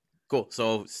everything else. Cool.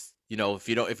 So, if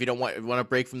you don't want to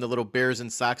break from the little Bears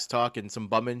and Sox talk and some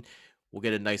bumming, we'll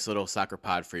get a nice little soccer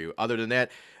pod for you. Other than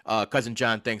that, Cousin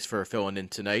John, thanks for filling in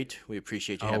tonight. We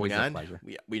appreciate you having on. Pleasure.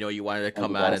 We know you wanted to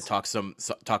come on and talk some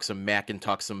Mac and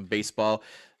talk some baseball.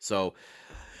 So,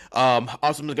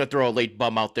 also, I'm gonna throw a late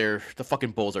bum out there. The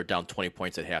fucking Bulls are down 20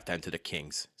 points at halftime to the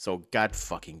Kings. So, God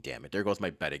fucking damn it, there goes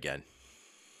my bet again.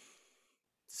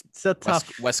 It's a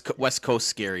tough West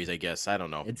Coast scaries, I guess. I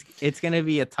don't know. It's gonna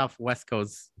be a tough West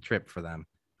Coast trip for them.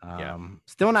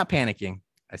 Still not panicking.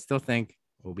 I still think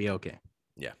we'll be okay.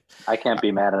 Yeah, I can't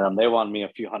be mad at them. They won me a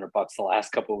few $100 the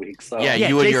last couple of weeks. So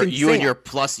you and your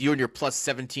plus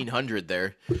 1,700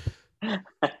 there.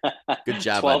 Good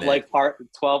job 12 on that.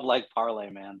 12 leg parlay,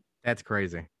 man. That's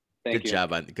crazy. Good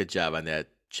job on that.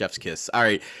 Chef's kiss. All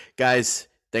right, guys.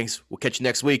 Thanks. We'll catch you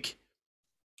next week.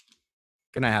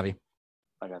 Good night, Javi.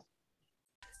 Bye, guys.